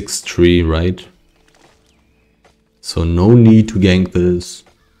tier 6 tree, right? So no need to gank this.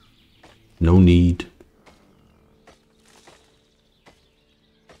 No need.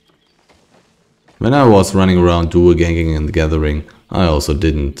 When I was running around dual ganking and gathering, I also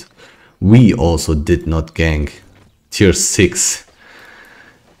didn't. We also did not gank tier 6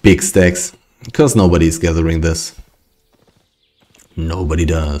 big stacks. Because nobody is gathering this. Nobody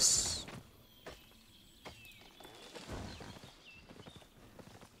does.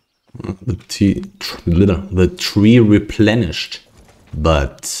 The tree replenished.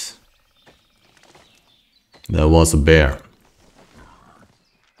 But there was a bear.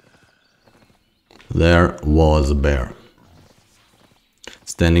 There was a bear.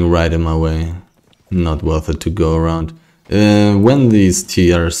 Standing right in my way. Not worth it to go around. When these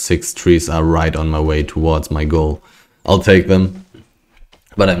tier 6 trees are right on my way towards my goal, I'll take them.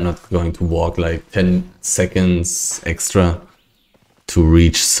 But I'm not going to walk like 10 seconds extra to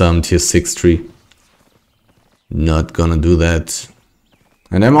reach some tier 6 tree. Not gonna do that.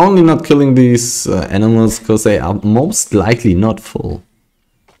 And I'm only not killing these animals because they are most likely not full.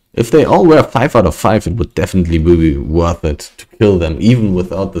 If they all were 5 out of 5, it would definitely be worth it to kill them, even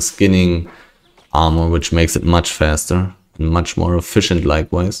without the skinning armor, which makes it much faster and much more efficient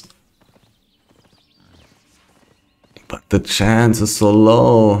likewise. But the chance is so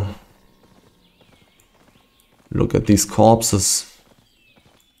low. Look at these corpses.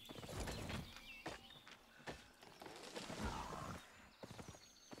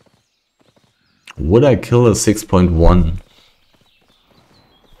 Would I kill a 6.1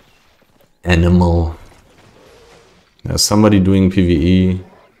 animal? There's somebody doing PvE.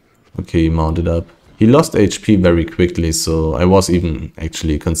 Okay, he mounted up. He lost HP very quickly, so I was even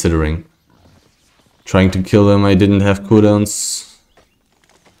actually considering trying to kill him. I didn't have cooldowns.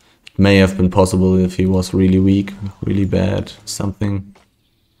 It may have been possible if he was really weak, really bad, something.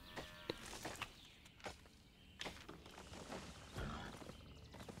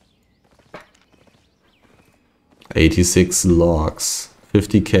 $86 logs,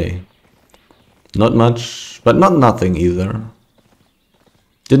 50k. Not much, but not nothing either.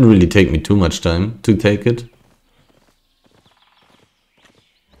 Didn't really take me too much time to take it.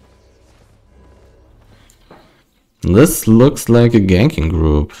 This looks like a ganking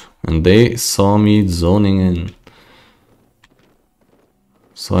group, and they saw me zoning in.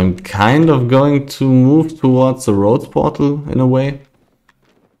 So I'm kind of going to move towards the roads portal in a way,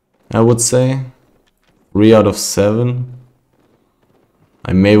 I would say. 3 out of 7.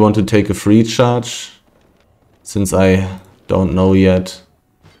 I may want to take a free charge, since I don't know yet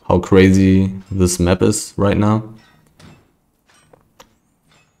how crazy this map is right now.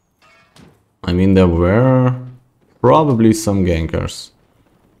 I mean, there were probably some gankers.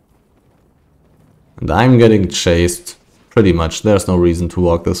 And I'm getting chased, pretty much. There's no reason to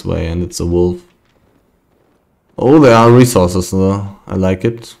walk this way, and it's a wolf. Oh, there are resources though. I like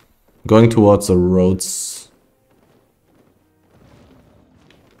it. Going towards the roads.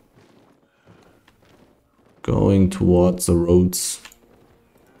 Going towards the roads.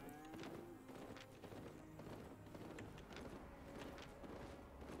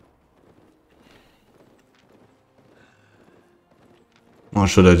 Or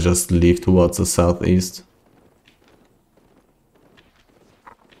should I just leave towards the southeast?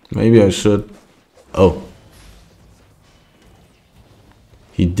 Maybe I should. Oh.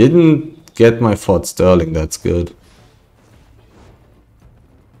 He didn't get my Fort Sterling, that's good.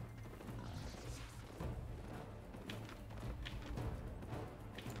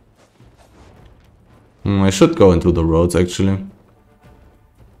 I should go into the roads actually.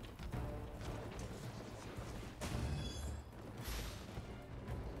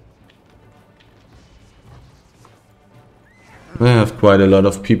 I have quite a lot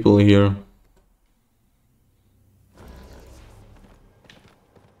of people here.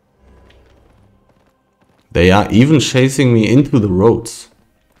 They are even chasing me into the roads.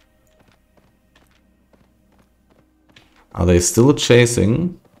 Are they still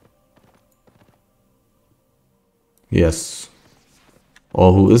chasing? Yes.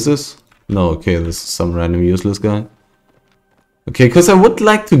 Or who is this? No, okay, this is some random useless guy. Okay, because I would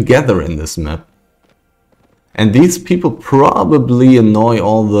like to gather in this map. And these people probably annoy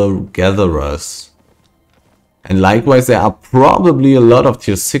all the gatherers. And likewise, there are probably a lot of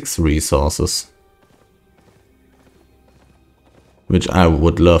tier 6 resources, which I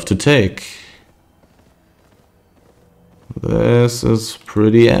would love to take. This is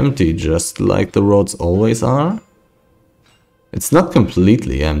pretty empty, just like the roads always are. It's not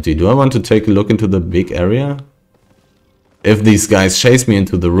completely empty. Do I want to take a look into the big area? If these guys chase me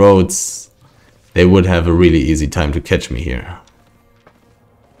into the roads, they would have a really easy time to catch me here.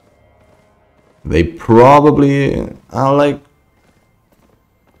 They probably are like,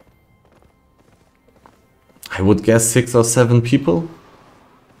 I would guess 6 or 7 people.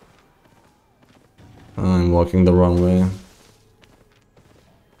 I'm walking the wrong way.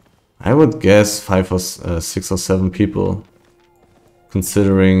 I would guess 5 or 6 or 7 people,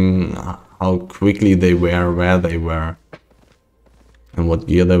 considering how quickly they were, where they were, and what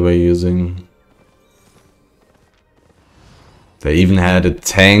gear they were using. They even had a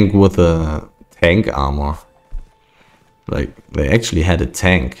tank with a tank armor. Like, they actually had a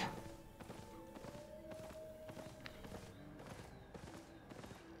tank.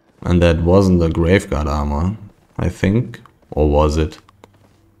 And that wasn't a Graveguard armor, I think. Or was it?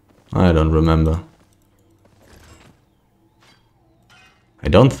 I don't remember. I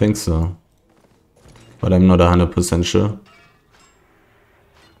don't think so. But I'm not 100% sure.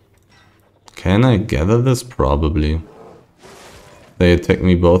 Can I gather this? Probably. They attack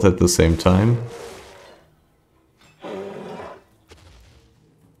me both at the same time.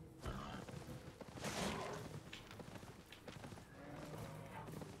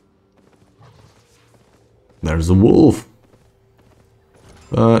 There's a wolf.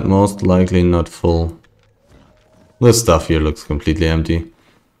 But most likely not full. The stuff here looks completely empty.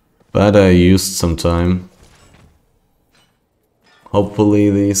 But I used some time. Hopefully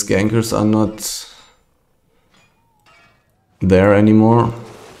these gankers are not there anymore.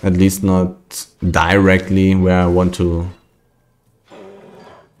 At least not directly where I want to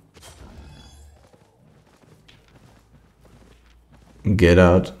get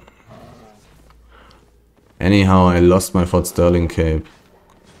out. Anyhow, I lost my Fort Sterling cape,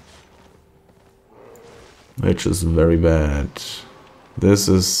 which is very bad. This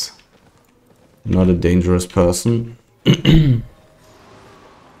is not a dangerous person.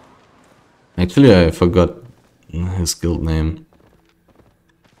 Actually, I forgot his guild name.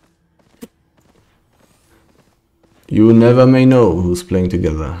 You never may know who's playing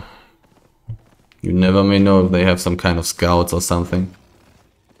together. You never may know if they have some kind of scouts or something.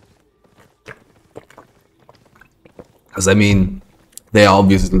 Because I mean, they are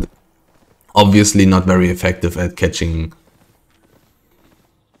obviously not very effective at catching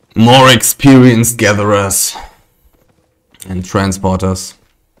more experienced gatherers and transporters.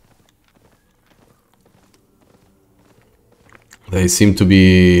 They seem to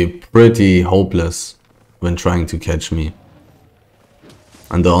be pretty hopeless when trying to catch me.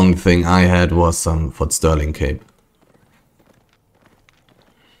 And the only thing I had was some Fort Sterling cape.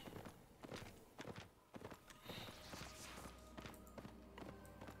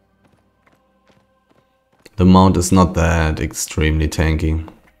 The mount is not that extremely tanky.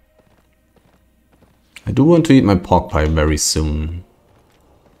 I do want to eat my pork pie very soon.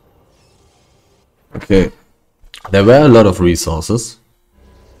 Okay, there were a lot of resources.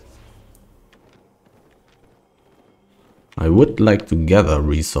 I would like to gather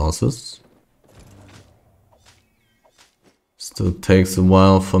resources. Still takes a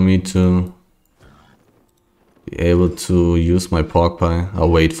while for me to be able to use my pork pie.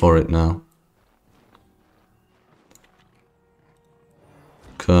 I'll wait for it now.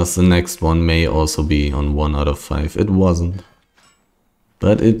 Because the next one may also be on 1 out of 5. It wasn't.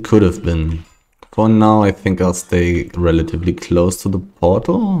 But it could have been. For now, I think I'll stay relatively close to the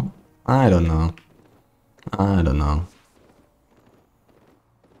portal. I don't know. I don't know.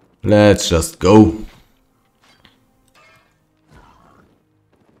 Let's just go.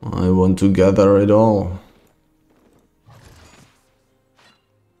 I want to gather it all.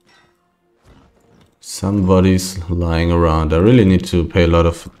 Somebody's lying around. I really need to pay a lot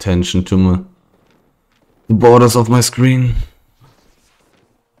of attention to the borders of my screen.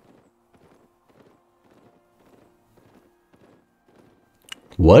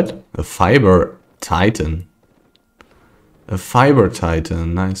 What? A fiber titan. A fiber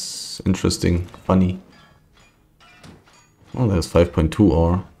titan. Nice, interesting, funny. Oh, there's 5.2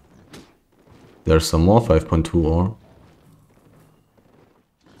 ore. There's some more 5.2 ore.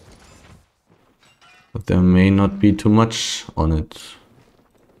 But there may not be too much on it.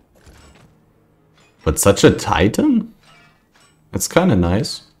 But such a titan? It's kinda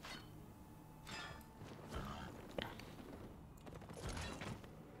nice.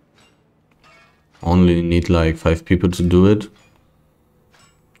 Only need like 5 people to do it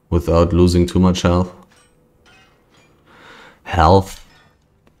without losing too much health.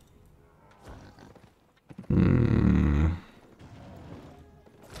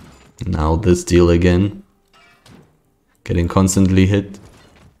 Now this deal again. Getting constantly hit.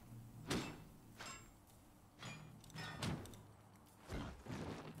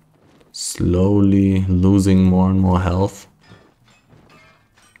 Slowly losing more and more health.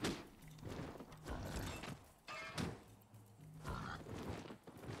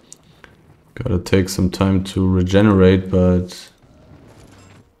 Gotta take some time to regenerate, but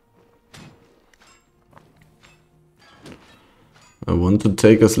I want to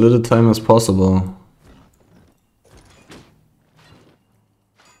take as little time as possible.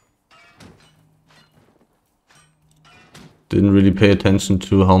 Didn't really pay attention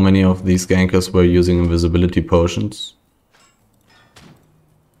to how many of these gankers were using invisibility potions.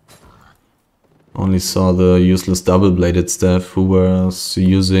 Only saw the useless double-bladed staff who was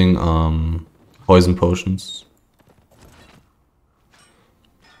using poison potions.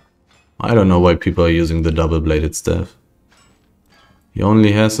 I don't know why people are using the double-bladed staff. He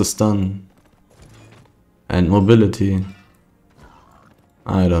only has a stun. And mobility.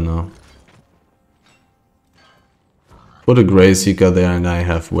 I don't know. Put a Grey Seeker there and I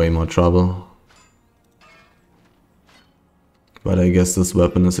have way more trouble. But I guess this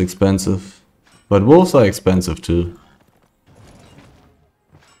weapon is expensive. But wolves are expensive too.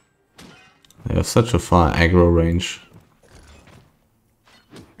 They have such a far aggro range.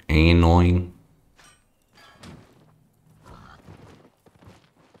 Annoying.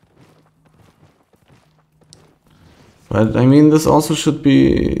 But I mean, this also should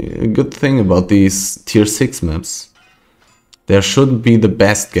be a good thing about these tier 6 maps. There shouldn't be the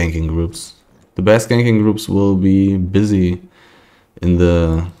best ganking groups. The best ganking groups will be busy in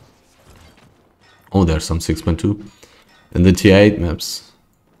the... Oh, there's some 6.2. In the tier 8 maps.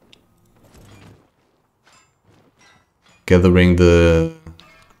 Gathering the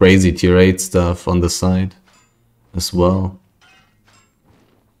crazy tier 8 stuff on the side as well.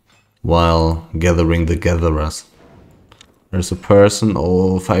 While gathering the gatherers. There's a person,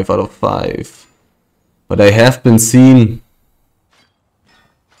 oh, 5 out of 5. But I have been seen.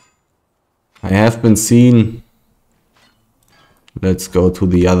 Let's go to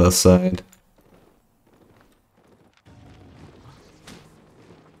the other side.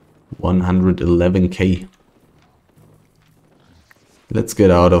 111k. Let's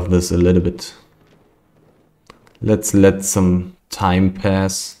get out of this a little bit. Let's let some time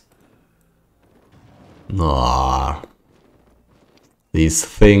pass. Ah, these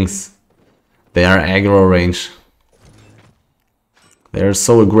things. They are aggro range. They are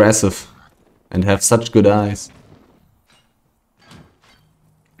so aggressive. And have such good eyes.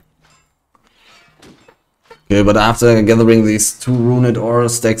 Okay, but after gathering these 2 runed ore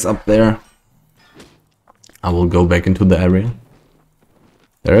stacks up there, I will go back into the area.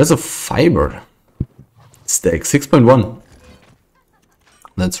 There is a fiber stack, 6.1.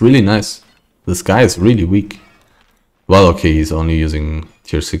 That's really nice. This guy is really weak. Well, okay, he's only using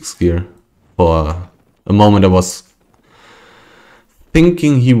tier 6 gear. For a moment I was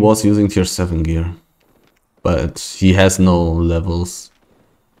thinking he was using tier 7 gear, but he has no levels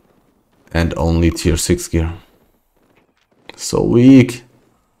and only tier 6 gear. So weak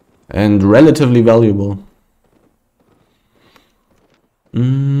and relatively valuable.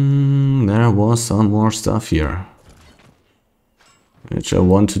 There was some more stuff here, which I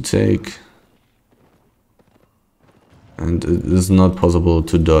want to take. And it is not possible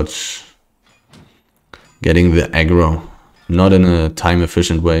to dodge getting the aggro. Not in a time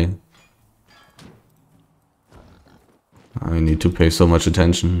efficient way. I need to pay so much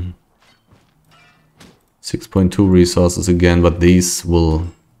attention. 6.2 resources again, but these will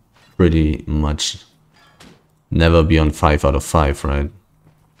pretty much never be on 5 out of 5, right?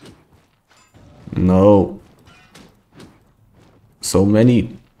 No. So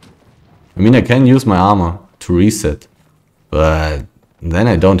many. I mean, I can use my armor to reset, but then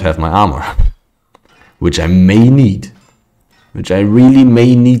I don't have my armor, which I may need. Which I really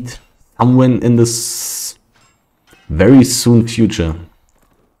may need somewhere in this very soon future.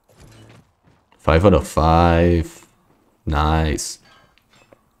 5 out of 5. Nice.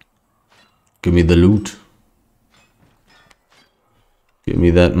 Give me the loot. Give me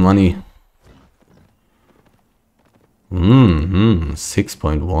that money.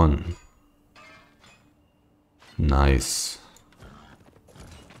 6.1. Nice.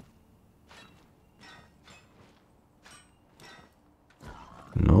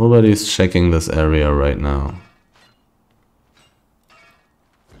 Nobody's checking this area right now.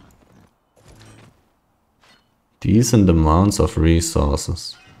 Decent amounts of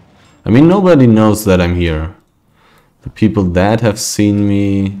resources. I mean, nobody knows that I'm here. The people that have seen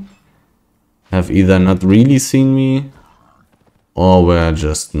me have either not really seen me or were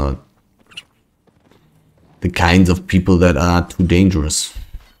just not the kinds of people that are too dangerous.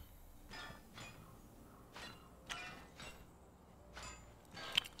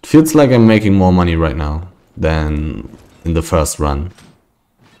 It feels like I'm making more money right now than in the first run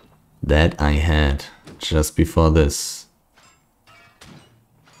that I had just before this.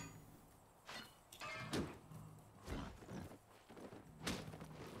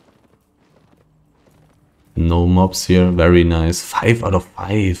 No mobs here, very nice. 5 out of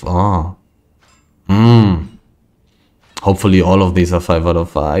 5, oh. Hopefully all of these are 5 out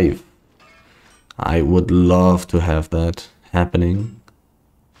of 5. I would love to have that happening.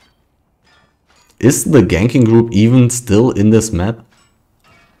 Is the ganking group even still in this map?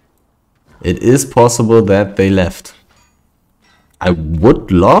 It is possible that they left. I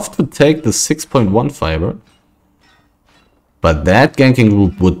would love to take the 6.1 fiber, but that ganking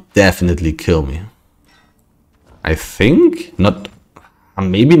group would definitely kill me. I think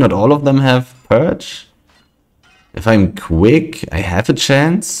maybe not all of them have purge. If I'm quick, I have a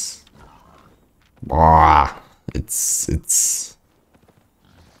chance. It's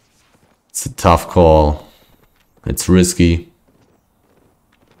a tough call. It's risky.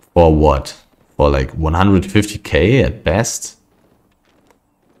 For what? For like 150k at best?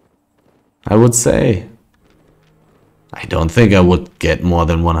 I would say. I don't think I would get more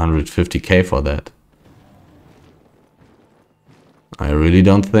than 150k for that. I really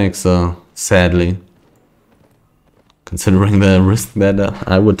don't think so, sadly. Considering the risk that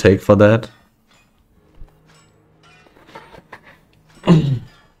I would take for that.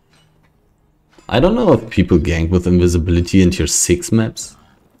 I don't know if people gank with invisibility in tier 6 maps.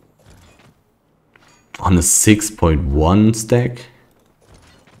 On a 6.1 stack?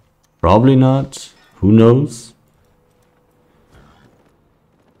 Probably not. Who knows?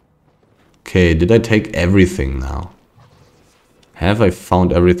 Okay, did I take everything now? Have I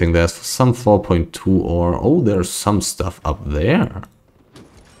found everything? There's some 4.2 ore. Oh, there's some stuff up there.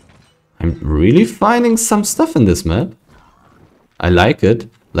 I'm really finding some stuff in this map. I like it.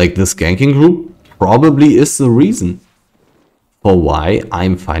 Like this ganking group probably is the reason for why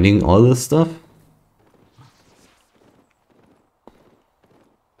I'm finding all this stuff.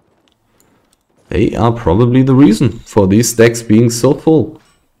 They are probably the reason for these stacks being so full.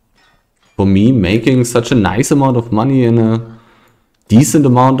 For me making such a nice amount of money in a decent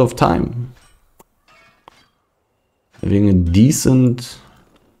amount of time. Having a decent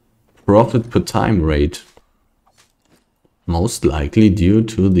profit per time rate. Most likely due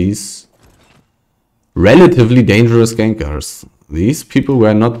to these relatively dangerous gankers. These people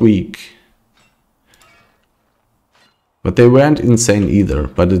were not weak. But they weren't insane either.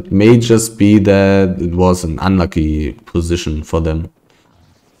 But it may just be that it was an unlucky position for them.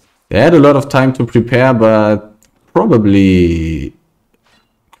 They had a lot of time to prepare, but probably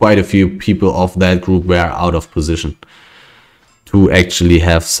quite a few people of that group were out of position to actually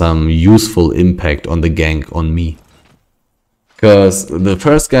have some useful impact on the gank on me. Because the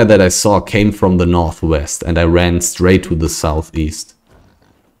first guy that I saw came from the northwest and I ran straight to the southeast.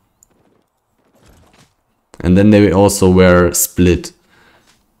 And then they also were split.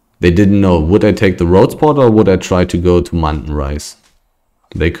 They didn't know, would I take the road spot or would I try to go to Mountain Rise?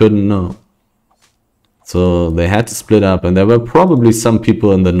 They couldn't know. So they had to split up, and there were probably some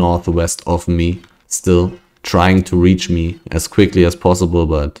people in the northwest of me still trying to reach me as quickly as possible,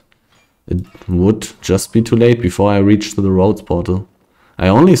 but it would just be too late before I reached the roads portal. I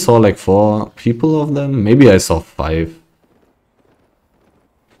only saw like 4 people of them, maybe I saw 5.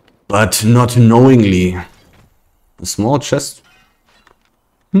 But not knowingly. A small chest.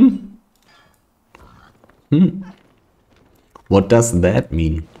 What does that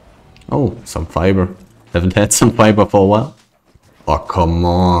mean? Oh, some fiber. Haven't had some fiber for a while. Oh, come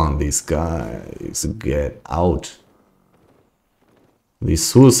on, these guys. Get out. These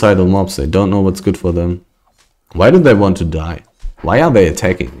suicidal mobs, they don't know what's good for them. Why do they want to die? Why are they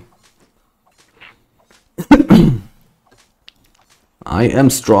attacking me? I am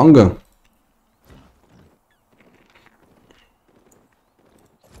stronger.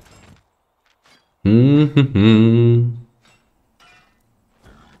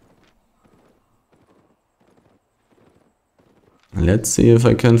 Let's see if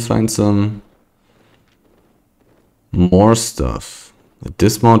I can find some more stuff. A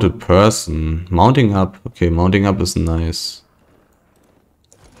dismounted person. Mounting up. Okay, mounting up is nice.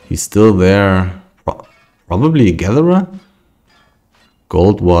 He's still there. Probably a gatherer?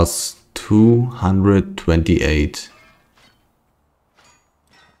 Gold was 228.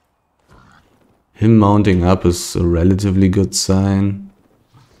 Him mounting up is a relatively good sign.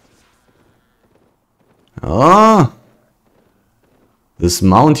 Ah! This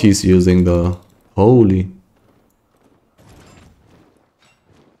mount he's using though. Holy.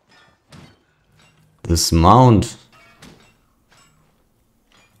 This mount.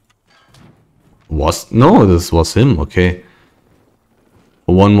 No, this was him, okay.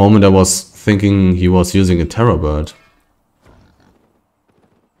 For one moment I was thinking he was using a terror bird.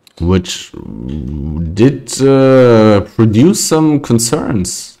 Which did produce some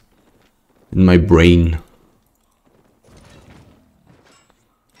concerns in my brain.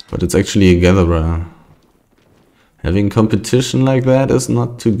 But it's actually a gatherer. Having competition like that is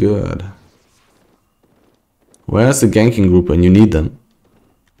not too good. Where's the ganking group when you need them?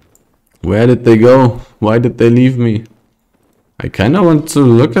 Where did they go? Why did they leave me? I kinda want to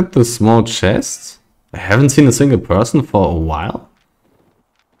look at the small chest. I haven't seen a single person for a while.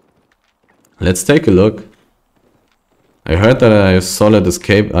 Let's take a look. I heard that I have solid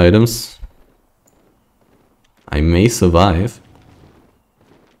escape items. I may survive.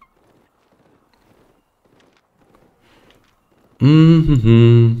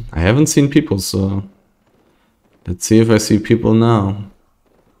 I haven't seen people, so let's see if I see people now.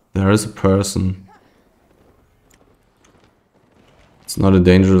 There is a person. It's not a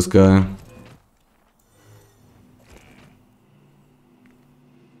dangerous guy.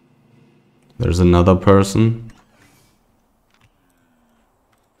 There's another person.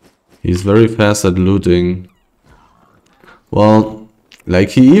 He's very fast at looting. Well, like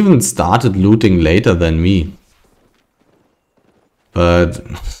he even started looting later than me. But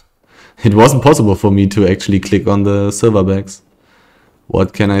it wasn't possible for me to actually click on the silverbacks.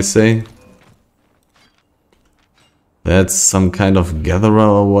 What can I say? That's some kind of gatherer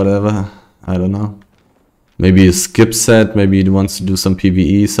or whatever. I don't know. Maybe a skip set. Maybe he wants to do some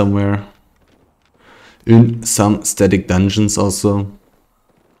PvE somewhere. In some static dungeons also.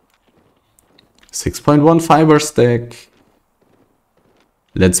 6.1 fiber stack.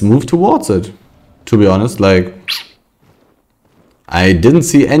 Let's move towards it. To be honest, like... I didn't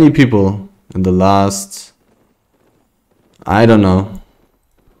see any people in the last... I don't know.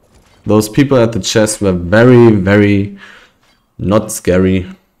 Those people at the chest were very, very not scary.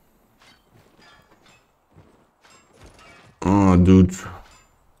 Oh, dude.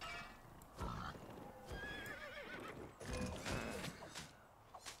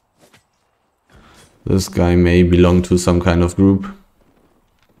 This guy may belong to some kind of group.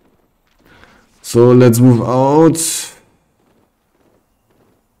 So let's move out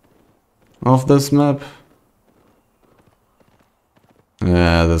of this map.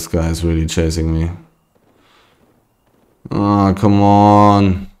 Yeah, this guy is really chasing me. Oh, come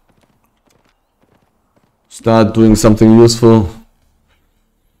on. Start doing something useful.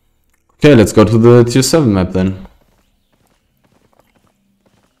 Okay, let's go to the tier 7 map then.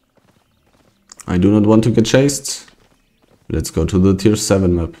 I do not want to get chased. Let's go to the tier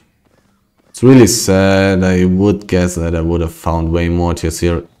 7 map. It's really sad. I would guess that I would have found way more tier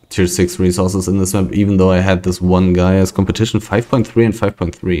 6 resources in this map, even though I had this one guy as competition. 5.3 and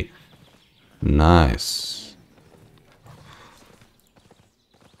 5.3. Nice.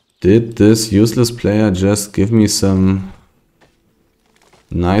 Did this useless player just give me some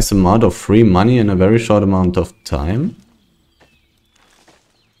nice amount of free money in a very short amount of time?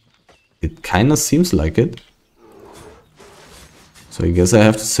 It kinda seems like it. So I guess I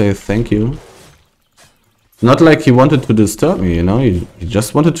have to say thank you. Not like he wanted to disturb me, you know, he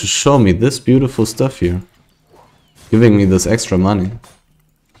just wanted to show me this beautiful stuff here. Giving me this extra money.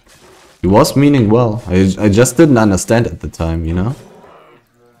 He was meaning well, I just didn't understand at the time, you know.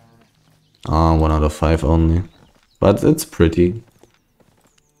 Ah, 1 out of 5 only. But it's pretty.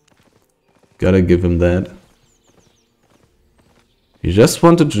 Gotta give him that. He just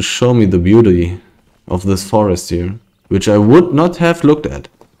wanted to show me the beauty of this forest here, which I would not have looked at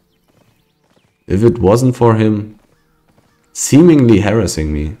if it wasn't for him seemingly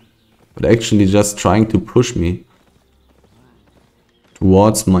harassing me, but actually just trying to push me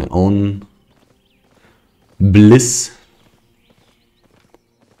towards my own bliss.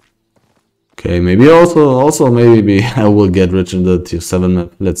 Okay, maybe also maybe I will get rich in the tier 7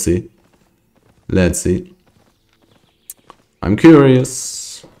 map. Let's see. Let's see. I'm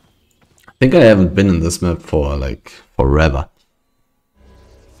curious. I think I haven't been in this map for like forever.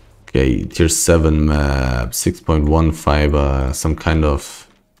 Okay, tier 7 map, 6.1 fiber, some kind of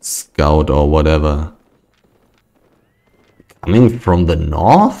scout or whatever. Coming from the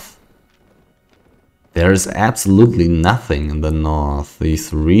north? There is absolutely nothing in the north.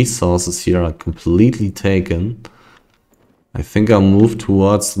 These resources here are completely taken. I think I'll move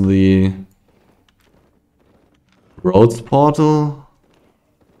towards the roads portal.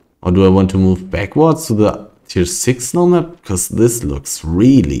 Or do I want to move backwards to the tier 6 snow map? Because this looks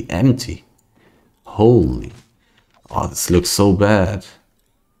really empty. Holy. Oh, this looks so bad.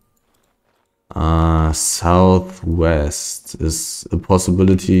 Southwest is a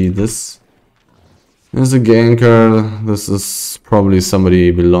possibility. This is a ganker. This is probably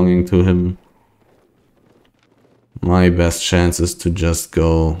somebody belonging to him. My best chance is to just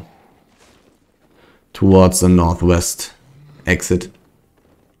go towards the northwest exit.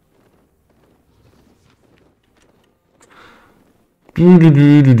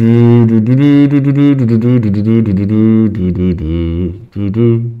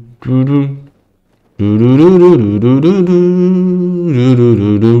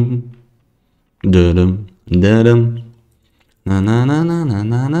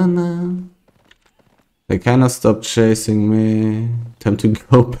 They kind of stopped chasing me. Time to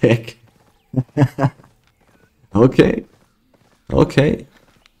go back. Okay. Okay.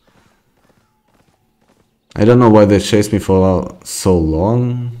 I don't know why they chased me for so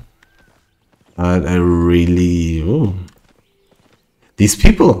long. But I really... Ooh. These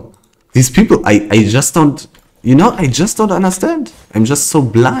people, I just don't... You know, I just don't understand. I'm just so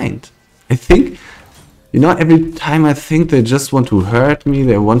blind. I think... You know, every time I think they just want to hurt me,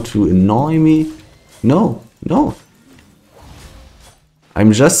 they want to annoy me. No, no.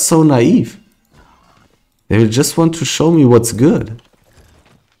 I'm just so naive. They just want to show me what's good.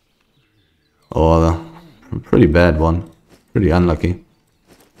 Oh, a pretty bad one. Pretty unlucky.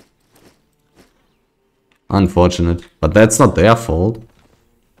 Unfortunate. But that's not their fault.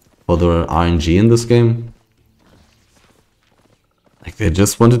 For the RNG in this game. Like, they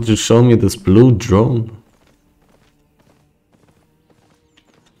just wanted to show me this blue drone.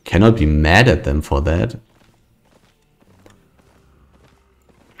 Cannot be mad at them for that.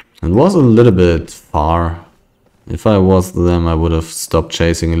 It was a little bit far. If I was them, I would have stopped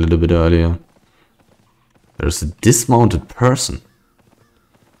chasing a little bit earlier. There's a dismounted person.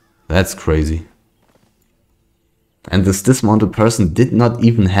 That's crazy. And this dismounted person did not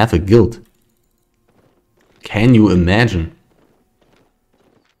even have a guild. Can you imagine?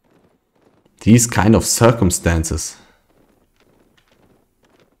 These kind of circumstances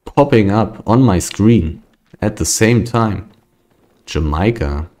popping up on my screen at the same time.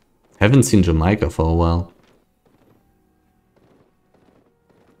 Jamaica. Haven't seen Jamaica for a while.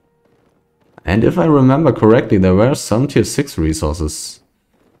 And if I remember correctly, there were some tier 6 resources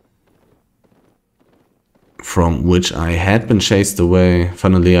from which I had been chased away.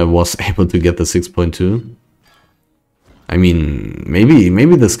 Finally, I was able to get the 6.2. I mean,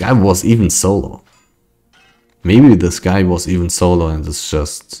 maybe this guy was even solo. Maybe this guy was even solo and is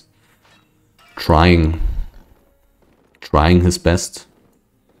just trying his best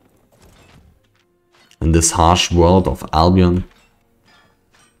in this harsh world of Albion.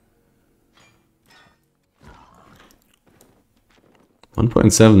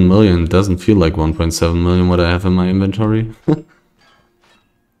 $1.7 million doesn't feel like 1.7 million what I have in my inventory. I'm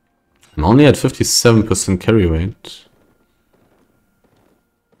only at 57% carry rate.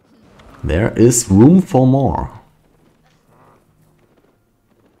 There is room for more.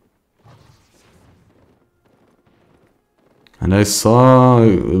 And I saw a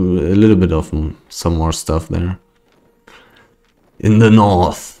little bit of some more stuff there. In the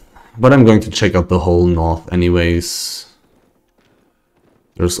north. But I'm going to check out the whole north anyways.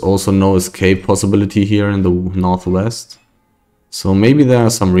 There's also no escape possibility here in the northwest. So maybe there are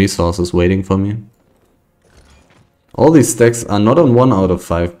some resources waiting for me. All these stacks are not on 1 out of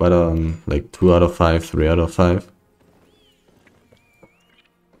 5, but on like 2 out of 5, 3 out of 5.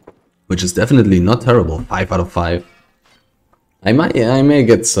 Which is definitely not terrible. 5 out of 5. I may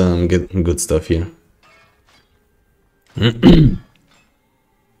get some good stuff here. It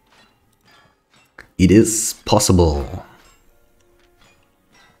is possible.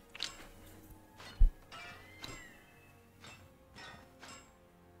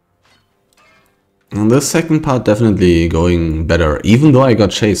 And the second part definitely going better, even though I got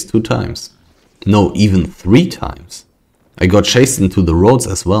chased 2 times. No, even 3 times. I got chased into the roads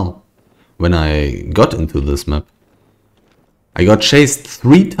as well, when I got into this map. I got chased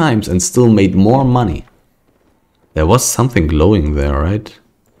 3 times and still made more money. There was something glowing there, right?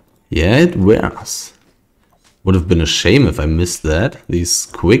 Yeah, it was. Would have been a shame if I missed that. These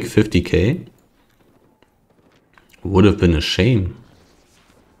quick 50k. Would have been a shame.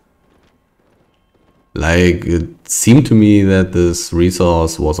 Like, it seemed to me that this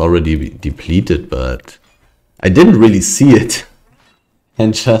resource was already depleted, but I didn't really see it. And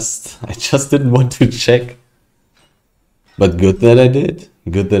I just didn't want to check. But good that I did.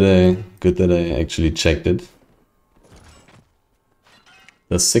 Good that I actually checked it.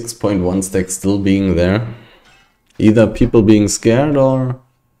 The 6.1 stack still being there. Either people being scared or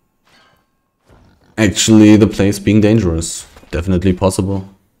actually the place being dangerous. Definitely possible.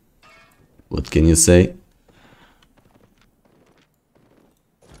 What can you say?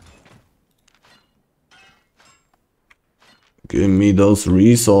 Give me those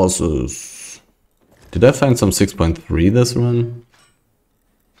resources. Did I find some 6.3 this run?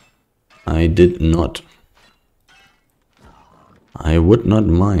 I did not. I would not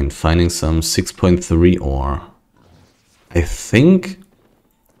mind finding some 6.3 ore. I think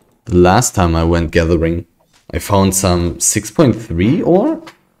the last time I went gathering, I found some 6.3 ore,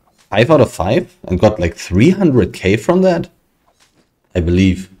 5 out of 5, and got like 300k from that. I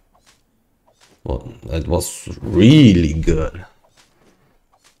believe. Well, that was really good.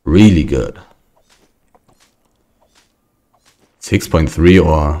 Really good. 6.3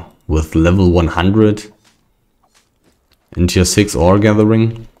 ore with level 100 in tier 6 ore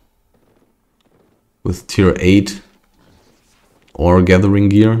gathering with tier 8 ore gathering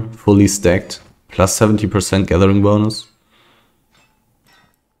gear fully stacked plus 70% gathering bonus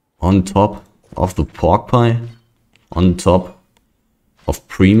on top of the pork pie, on top of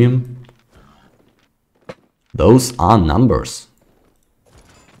premium. Those are numbers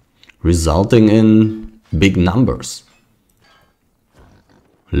resulting in big numbers.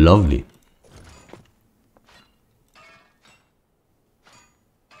 Lovely.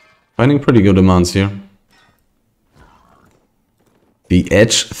 Finding pretty good amounts here. The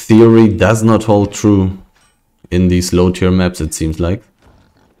edge theory does not hold true in these low tier maps, it seems like.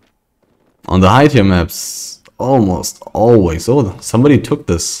 On the high tier maps, almost always. Oh, somebody took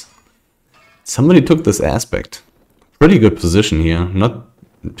this. Somebody took this aspect. Pretty good position here. Not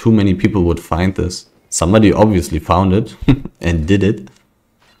too many people would find this. Somebody obviously found it and did it.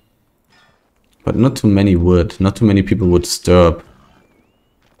 But not too many would. Not too many people would disturb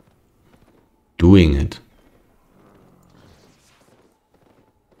doing it.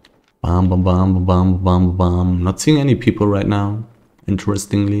 Bam, bam, bam, bam, bam, bam. Not seeing any people right now,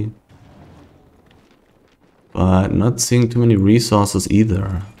 interestingly. But not seeing too many resources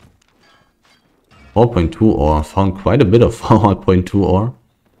either. 4.2 ore. Found quite a bit of 4.2 ore.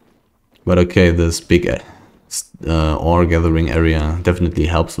 But okay, this big ore gathering area definitely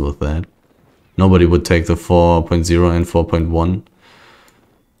helps with that. Nobody would take the 4.0 and 4.1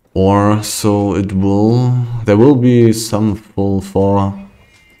 ore, so there will be some full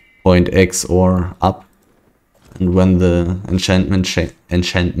 4.x ore up. And when the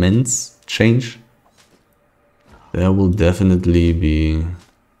enchantments change, there will definitely be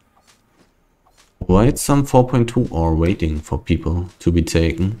quite some 4.2 ore waiting for people to be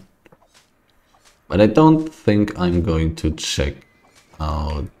taken. But I don't think I'm going to check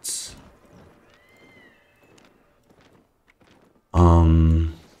out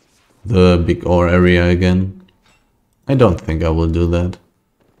the big ore area again. I don't think I will do that.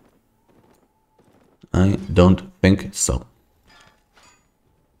 I don't think so.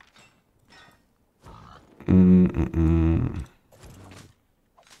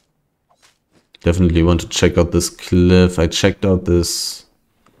 Definitely want to check out this cliff. I checked out this...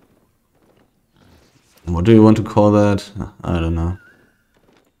 What do you want to call that? I don't know.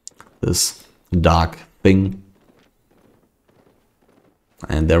 This dark thing.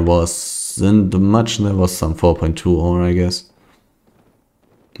 And there wasn't much. There was some 4.2 ore, I guess.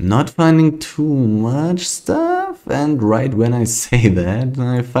 Not finding too much stuff. And right when I say that,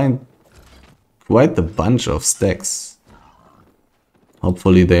 I find quite a bunch of stacks.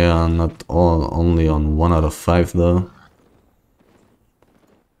 Hopefully they are not all only on 1 out of 5 though.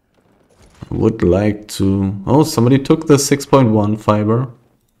 I would like to... Oh, somebody took the 6.1 fiber.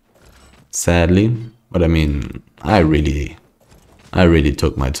 Sadly. But I mean, I really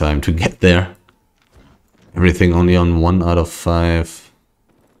took my time to get there. Everything only on 1 out of 5.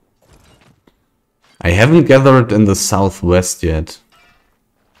 I haven't gathered in the southwest yet.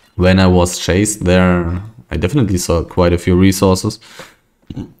 When I was chased there, I definitely saw quite a few resources.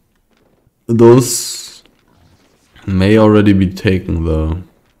 Those may already be taken though.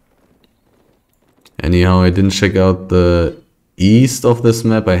 Anyhow, I didn't check out the east of this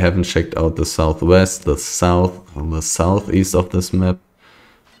map. I haven't checked out the southwest, the southeast of this map.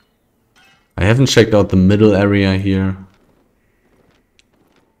 I haven't checked out the middle area here.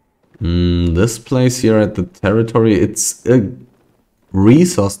 This place here at the territory, it's a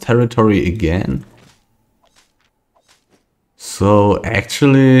resource territory again. So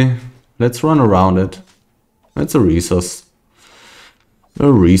actually, let's run around it. It's a resource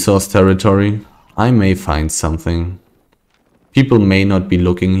territory. I may find something. People may not be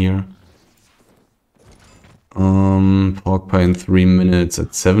looking here. Pork pie in 3 minutes at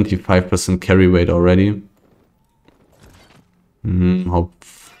 75% carry weight already.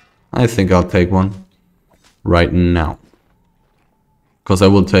 I think I'll take one right now. Because I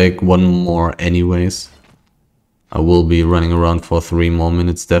will take one more anyways. I will be running around for 3 more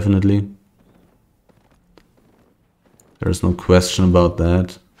minutes definitely. There's no question about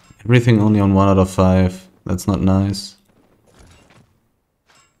that. Everything only on 1 out of 5. That's not nice.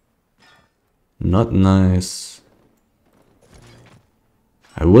 Not nice.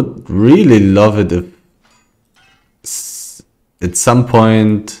 I would really love it if at some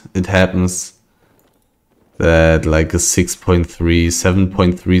point it happens that like a 6.3,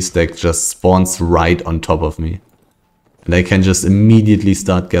 7.3 stack just spawns right on top of me. And I can just immediately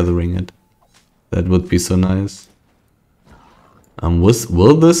start gathering it. That would be so nice.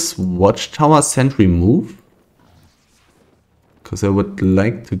 Will this watchtower sentry move? Because I would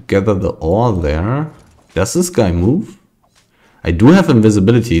like to gather the ore there. Does this guy move? I do have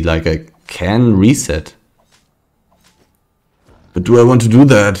invisibility, like I can reset. But do I want to do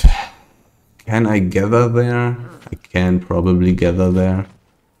that? Can I gather there? I can probably gather there.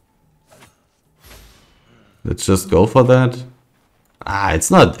 Let's just go for that. Ah, it's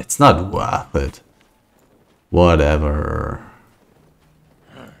not worth it. Whatever.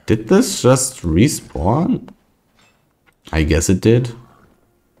 Did this just respawn? I guess it did.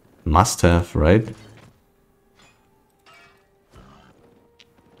 Must have, right?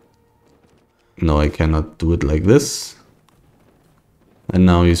 No, I cannot do it like this. And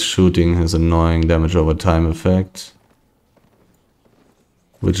now he's shooting his annoying damage over time effect.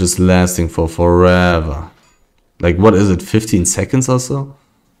 Which is lasting for forever. Like, what is it, 15 seconds or so?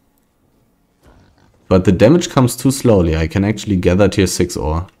 But the damage comes too slowly. I can actually gather tier 6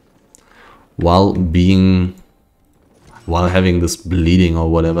 ore. While having this bleeding or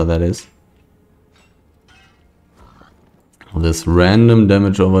whatever that is. This random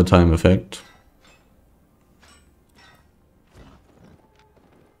damage over time effect.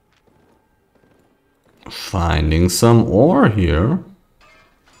 Finding some ore here.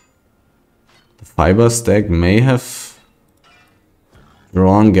 The fiber stack may have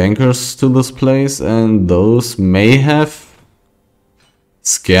drawn gankers to this place, and those may have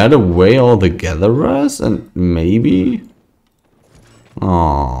scared away all the gatherers, and maybe...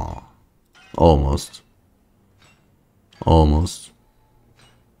 Oh, almost. Almost.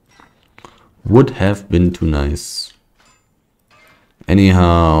 Would have been too nice.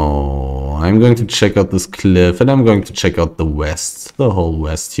 Anyhow, I'm going to check out this cliff, and I'm going to check out the west, the whole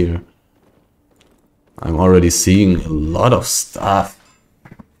west here. I'm already seeing a lot of stuff.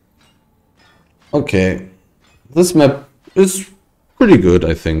 Okay, this map is pretty good,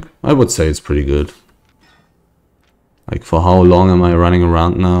 I think. I would say it's pretty good. Like, for how long am I running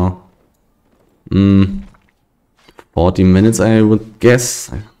around now? 40 minutes, I would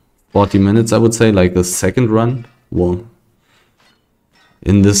guess. 40 minutes, I would say, like the second run. Well,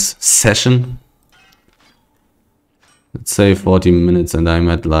 in this session. Let's say 40 minutes and I'm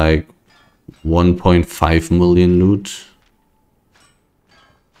at like 1.5 million loot.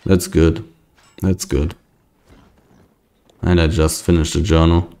 That's good. That's good. And I just finished the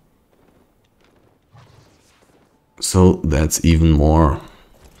journal. So that's even more.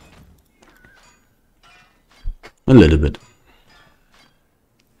 A little bit.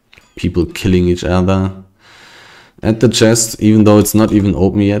 People killing each other at the chest, even though it's not even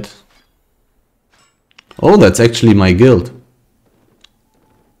open yet. Oh, that's actually my guild.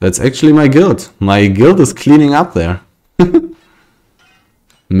 That's actually my guild. My guild is cleaning up there.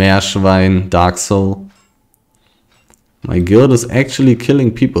 Meerschwein, Dark Soul. My guild is actually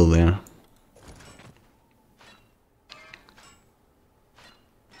killing people there.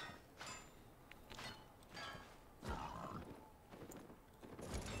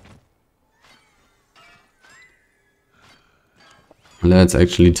 Let's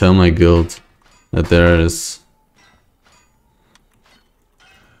actually tell my guild that there is...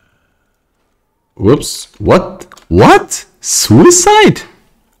 Whoops. What? What? Suicide?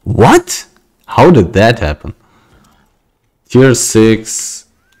 What? How did that happen? Tier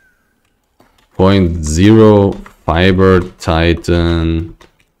 6.0 Fiber Titan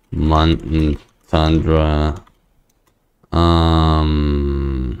Mountain Tundra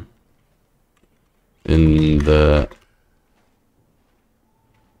in the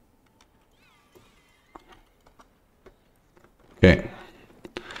okay.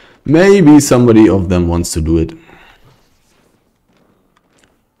 Maybe somebody of them wants to do it.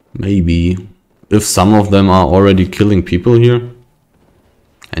 Maybe. If some of them are already killing people here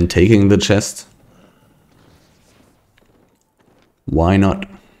and taking the chest. Why not?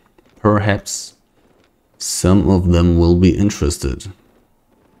 Perhaps some of them will be interested.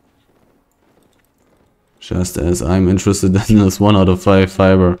 Just as I'm interested in this 1 out of 5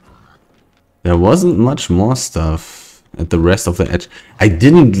 fiber. There wasn't much more stuff at the rest of the edge. I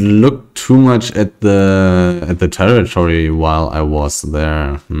didn't look too much at the territory while I was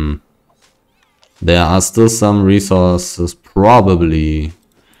there. There are still some resources probably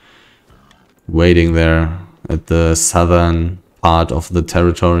waiting there at the southern part of the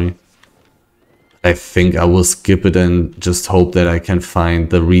territory. I think I will skip it and just hope that I can find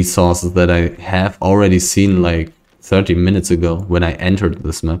the resources that I have already seen like 30 minutes ago when I entered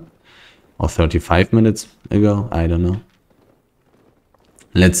this map. Or 35 minutes ago, I don't know.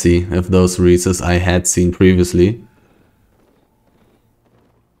 Let's see if those resources I had seen previously.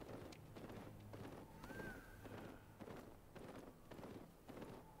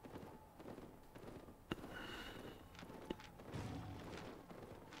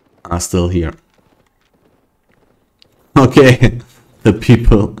 Are still here. Okay, the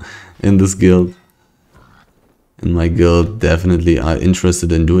people in this guild, in my guild, definitely are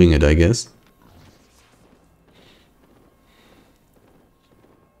interested in doing it, I guess.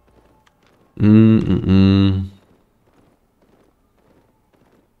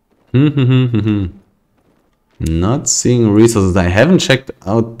 Not seeing resources. I haven't checked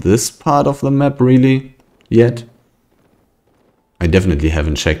out this part of the map really yet. I definitely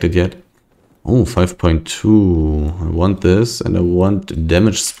haven't checked it yet. Oh, 5.2. I want this and I want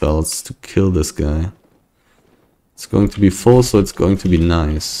damage spells to kill this guy. It's going to be full, so it's going to be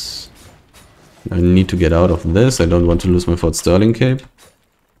nice. I need to get out of this. I don't want to lose my Fort Sterling cape.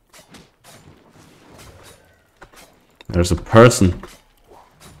 There's a person.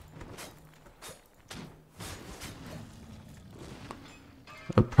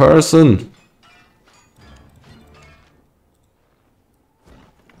 A person.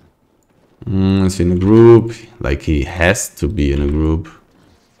 Is he in a group? Like he has to be in a group.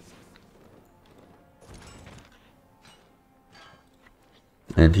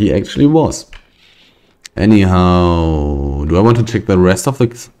 And he actually was. Anyhow, do I want to check the rest of the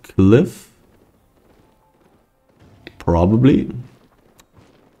cliff? Probably.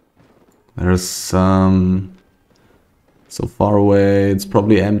 There's some... so far away, it's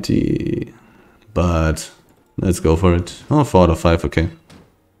probably empty. But let's go for it. Oh, 4 out of 5, okay.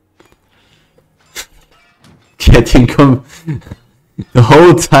 Getting the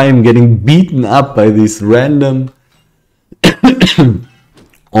whole time getting beaten up by these random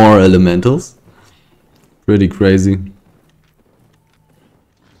ore elementals. Pretty crazy.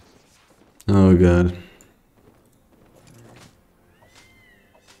 Oh god.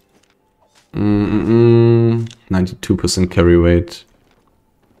 92% carry weight.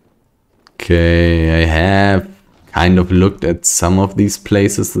 Okay, I have kind of looked at some of these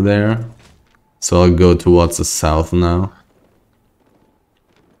places there. So I'll go towards the south now.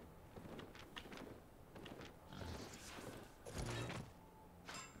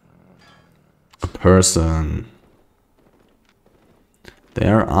 A person.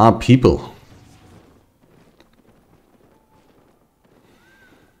 There are people.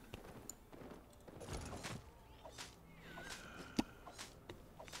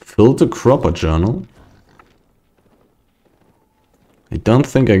 Filter Cropper Journal. I don't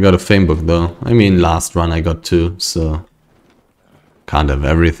think I got a fame book though. I mean, last run I got 2, so can't have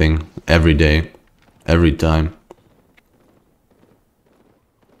everything, every day, every time.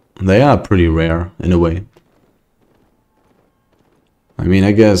 They are pretty rare, in a way. I mean,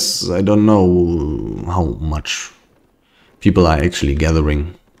 I guess, I don't know how much people are actually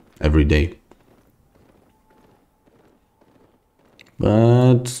gathering every day.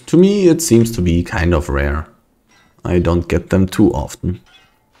 But to me it seems to be kind of rare. I don't get them too often.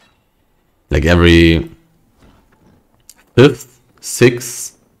 Like every 5th,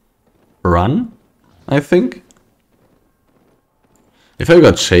 6th run, I think. If I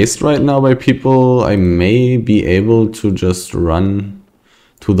got chased right now by people, I may be able to just run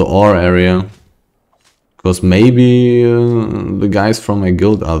to the ore area. Because maybe the guys from my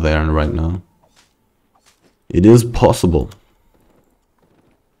guild are there right now. It is possible.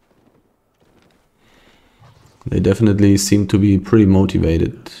 They definitely seem to be pretty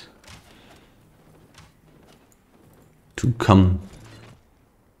motivated to come.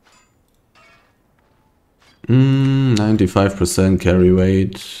 95% carry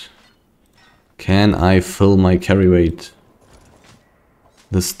weight. Can I fill my carry weight?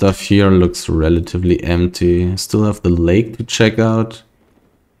 The stuff here looks relatively empty. Still have the lake to check out.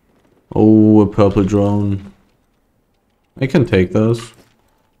 Oh, a purple drone. I can take those.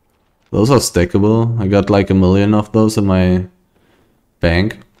 Those are stackable. I got like 1 million of those in my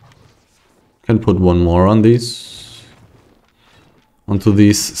bank. Can put one more on these. Onto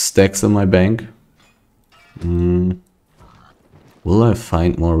these stacks in my bank. Will I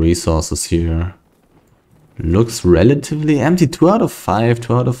find more resources here? Looks relatively empty. 2 out of 5.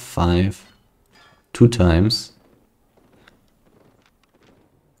 2 out of 5. 2 times.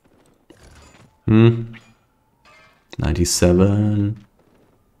 97.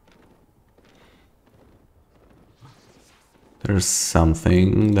 There's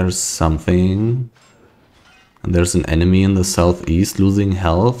something. There's something. And there's an enemy in the southeast losing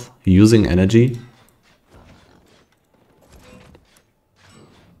health, using energy.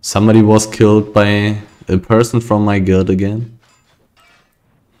 Somebody was killed by a person from my guild again.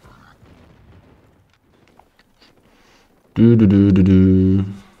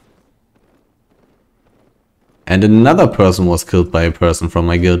 And another person was killed by a person from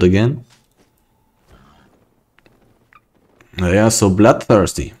my guild again. They are so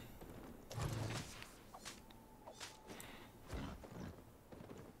bloodthirsty.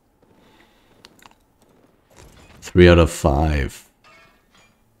 Three out of 5.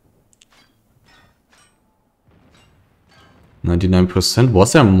 99%.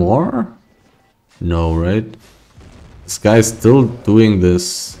 Was there more? No, right? This guy is still doing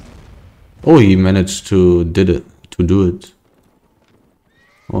this. Oh, he managed to do it.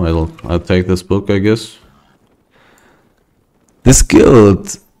 Oh, I'll take this book, I guess. This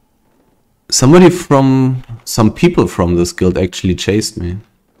guild. Some people from this guild actually chased me.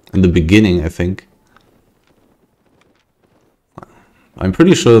 In the beginning, I think. I'm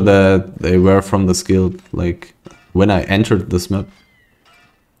pretty sure that they were from this guild, like, when I entered this map.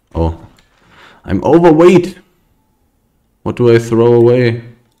 Oh. I'm overweight! What do I throw away?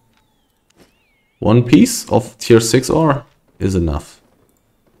 1 piece of tier 6 ore is enough.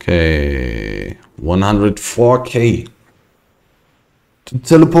 Okay. 104k. To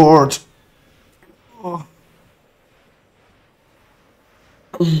teleport! Oh.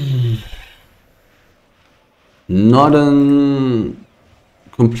 Not a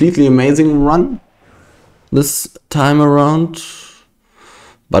completely amazing run this time around,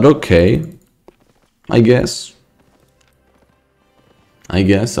 but okay, I guess.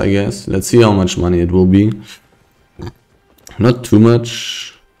 Let's see how much money it will be. Not too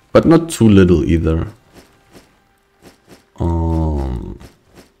much, but not too little either.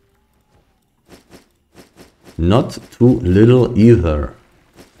 Not too little either.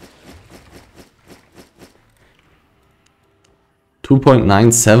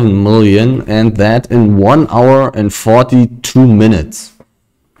 2.97 million, and that in 1 hour and 42 minutes.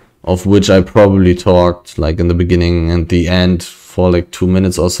 Of which I probably talked like in the beginning and the end for like 2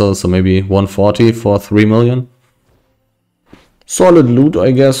 minutes or so. So maybe 140 for 3 million. Solid loot,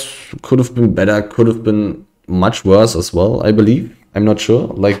 I guess. Could have been better, could have been much worse as well, I believe. I'm not sure.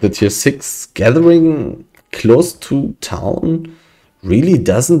 Like the tier 6 gathering close to town really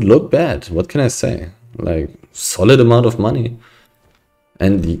doesn't look bad. What can I say? Like, solid amount of money.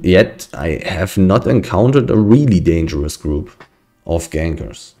 And yet I have not encountered a really dangerous group of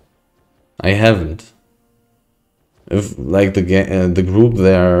gankers. I haven't. If like the group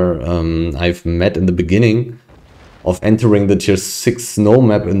there I've met in the beginning of entering the tier 6 snow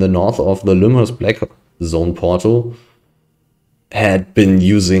map in the north of the Limhurst Black Zone portal had been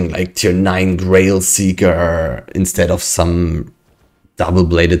using like tier 9 Grail Seeker instead of some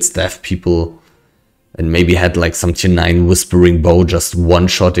double-bladed staff people. And maybe had like some tier 9 Whispering Bow just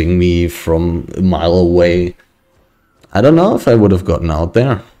one-shotting me from a mile away. I don't know if I would have gotten out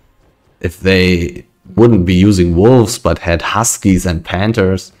there. If they wouldn't be using wolves but had huskies and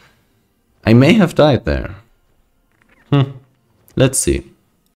panthers, I may have died there. Let's see.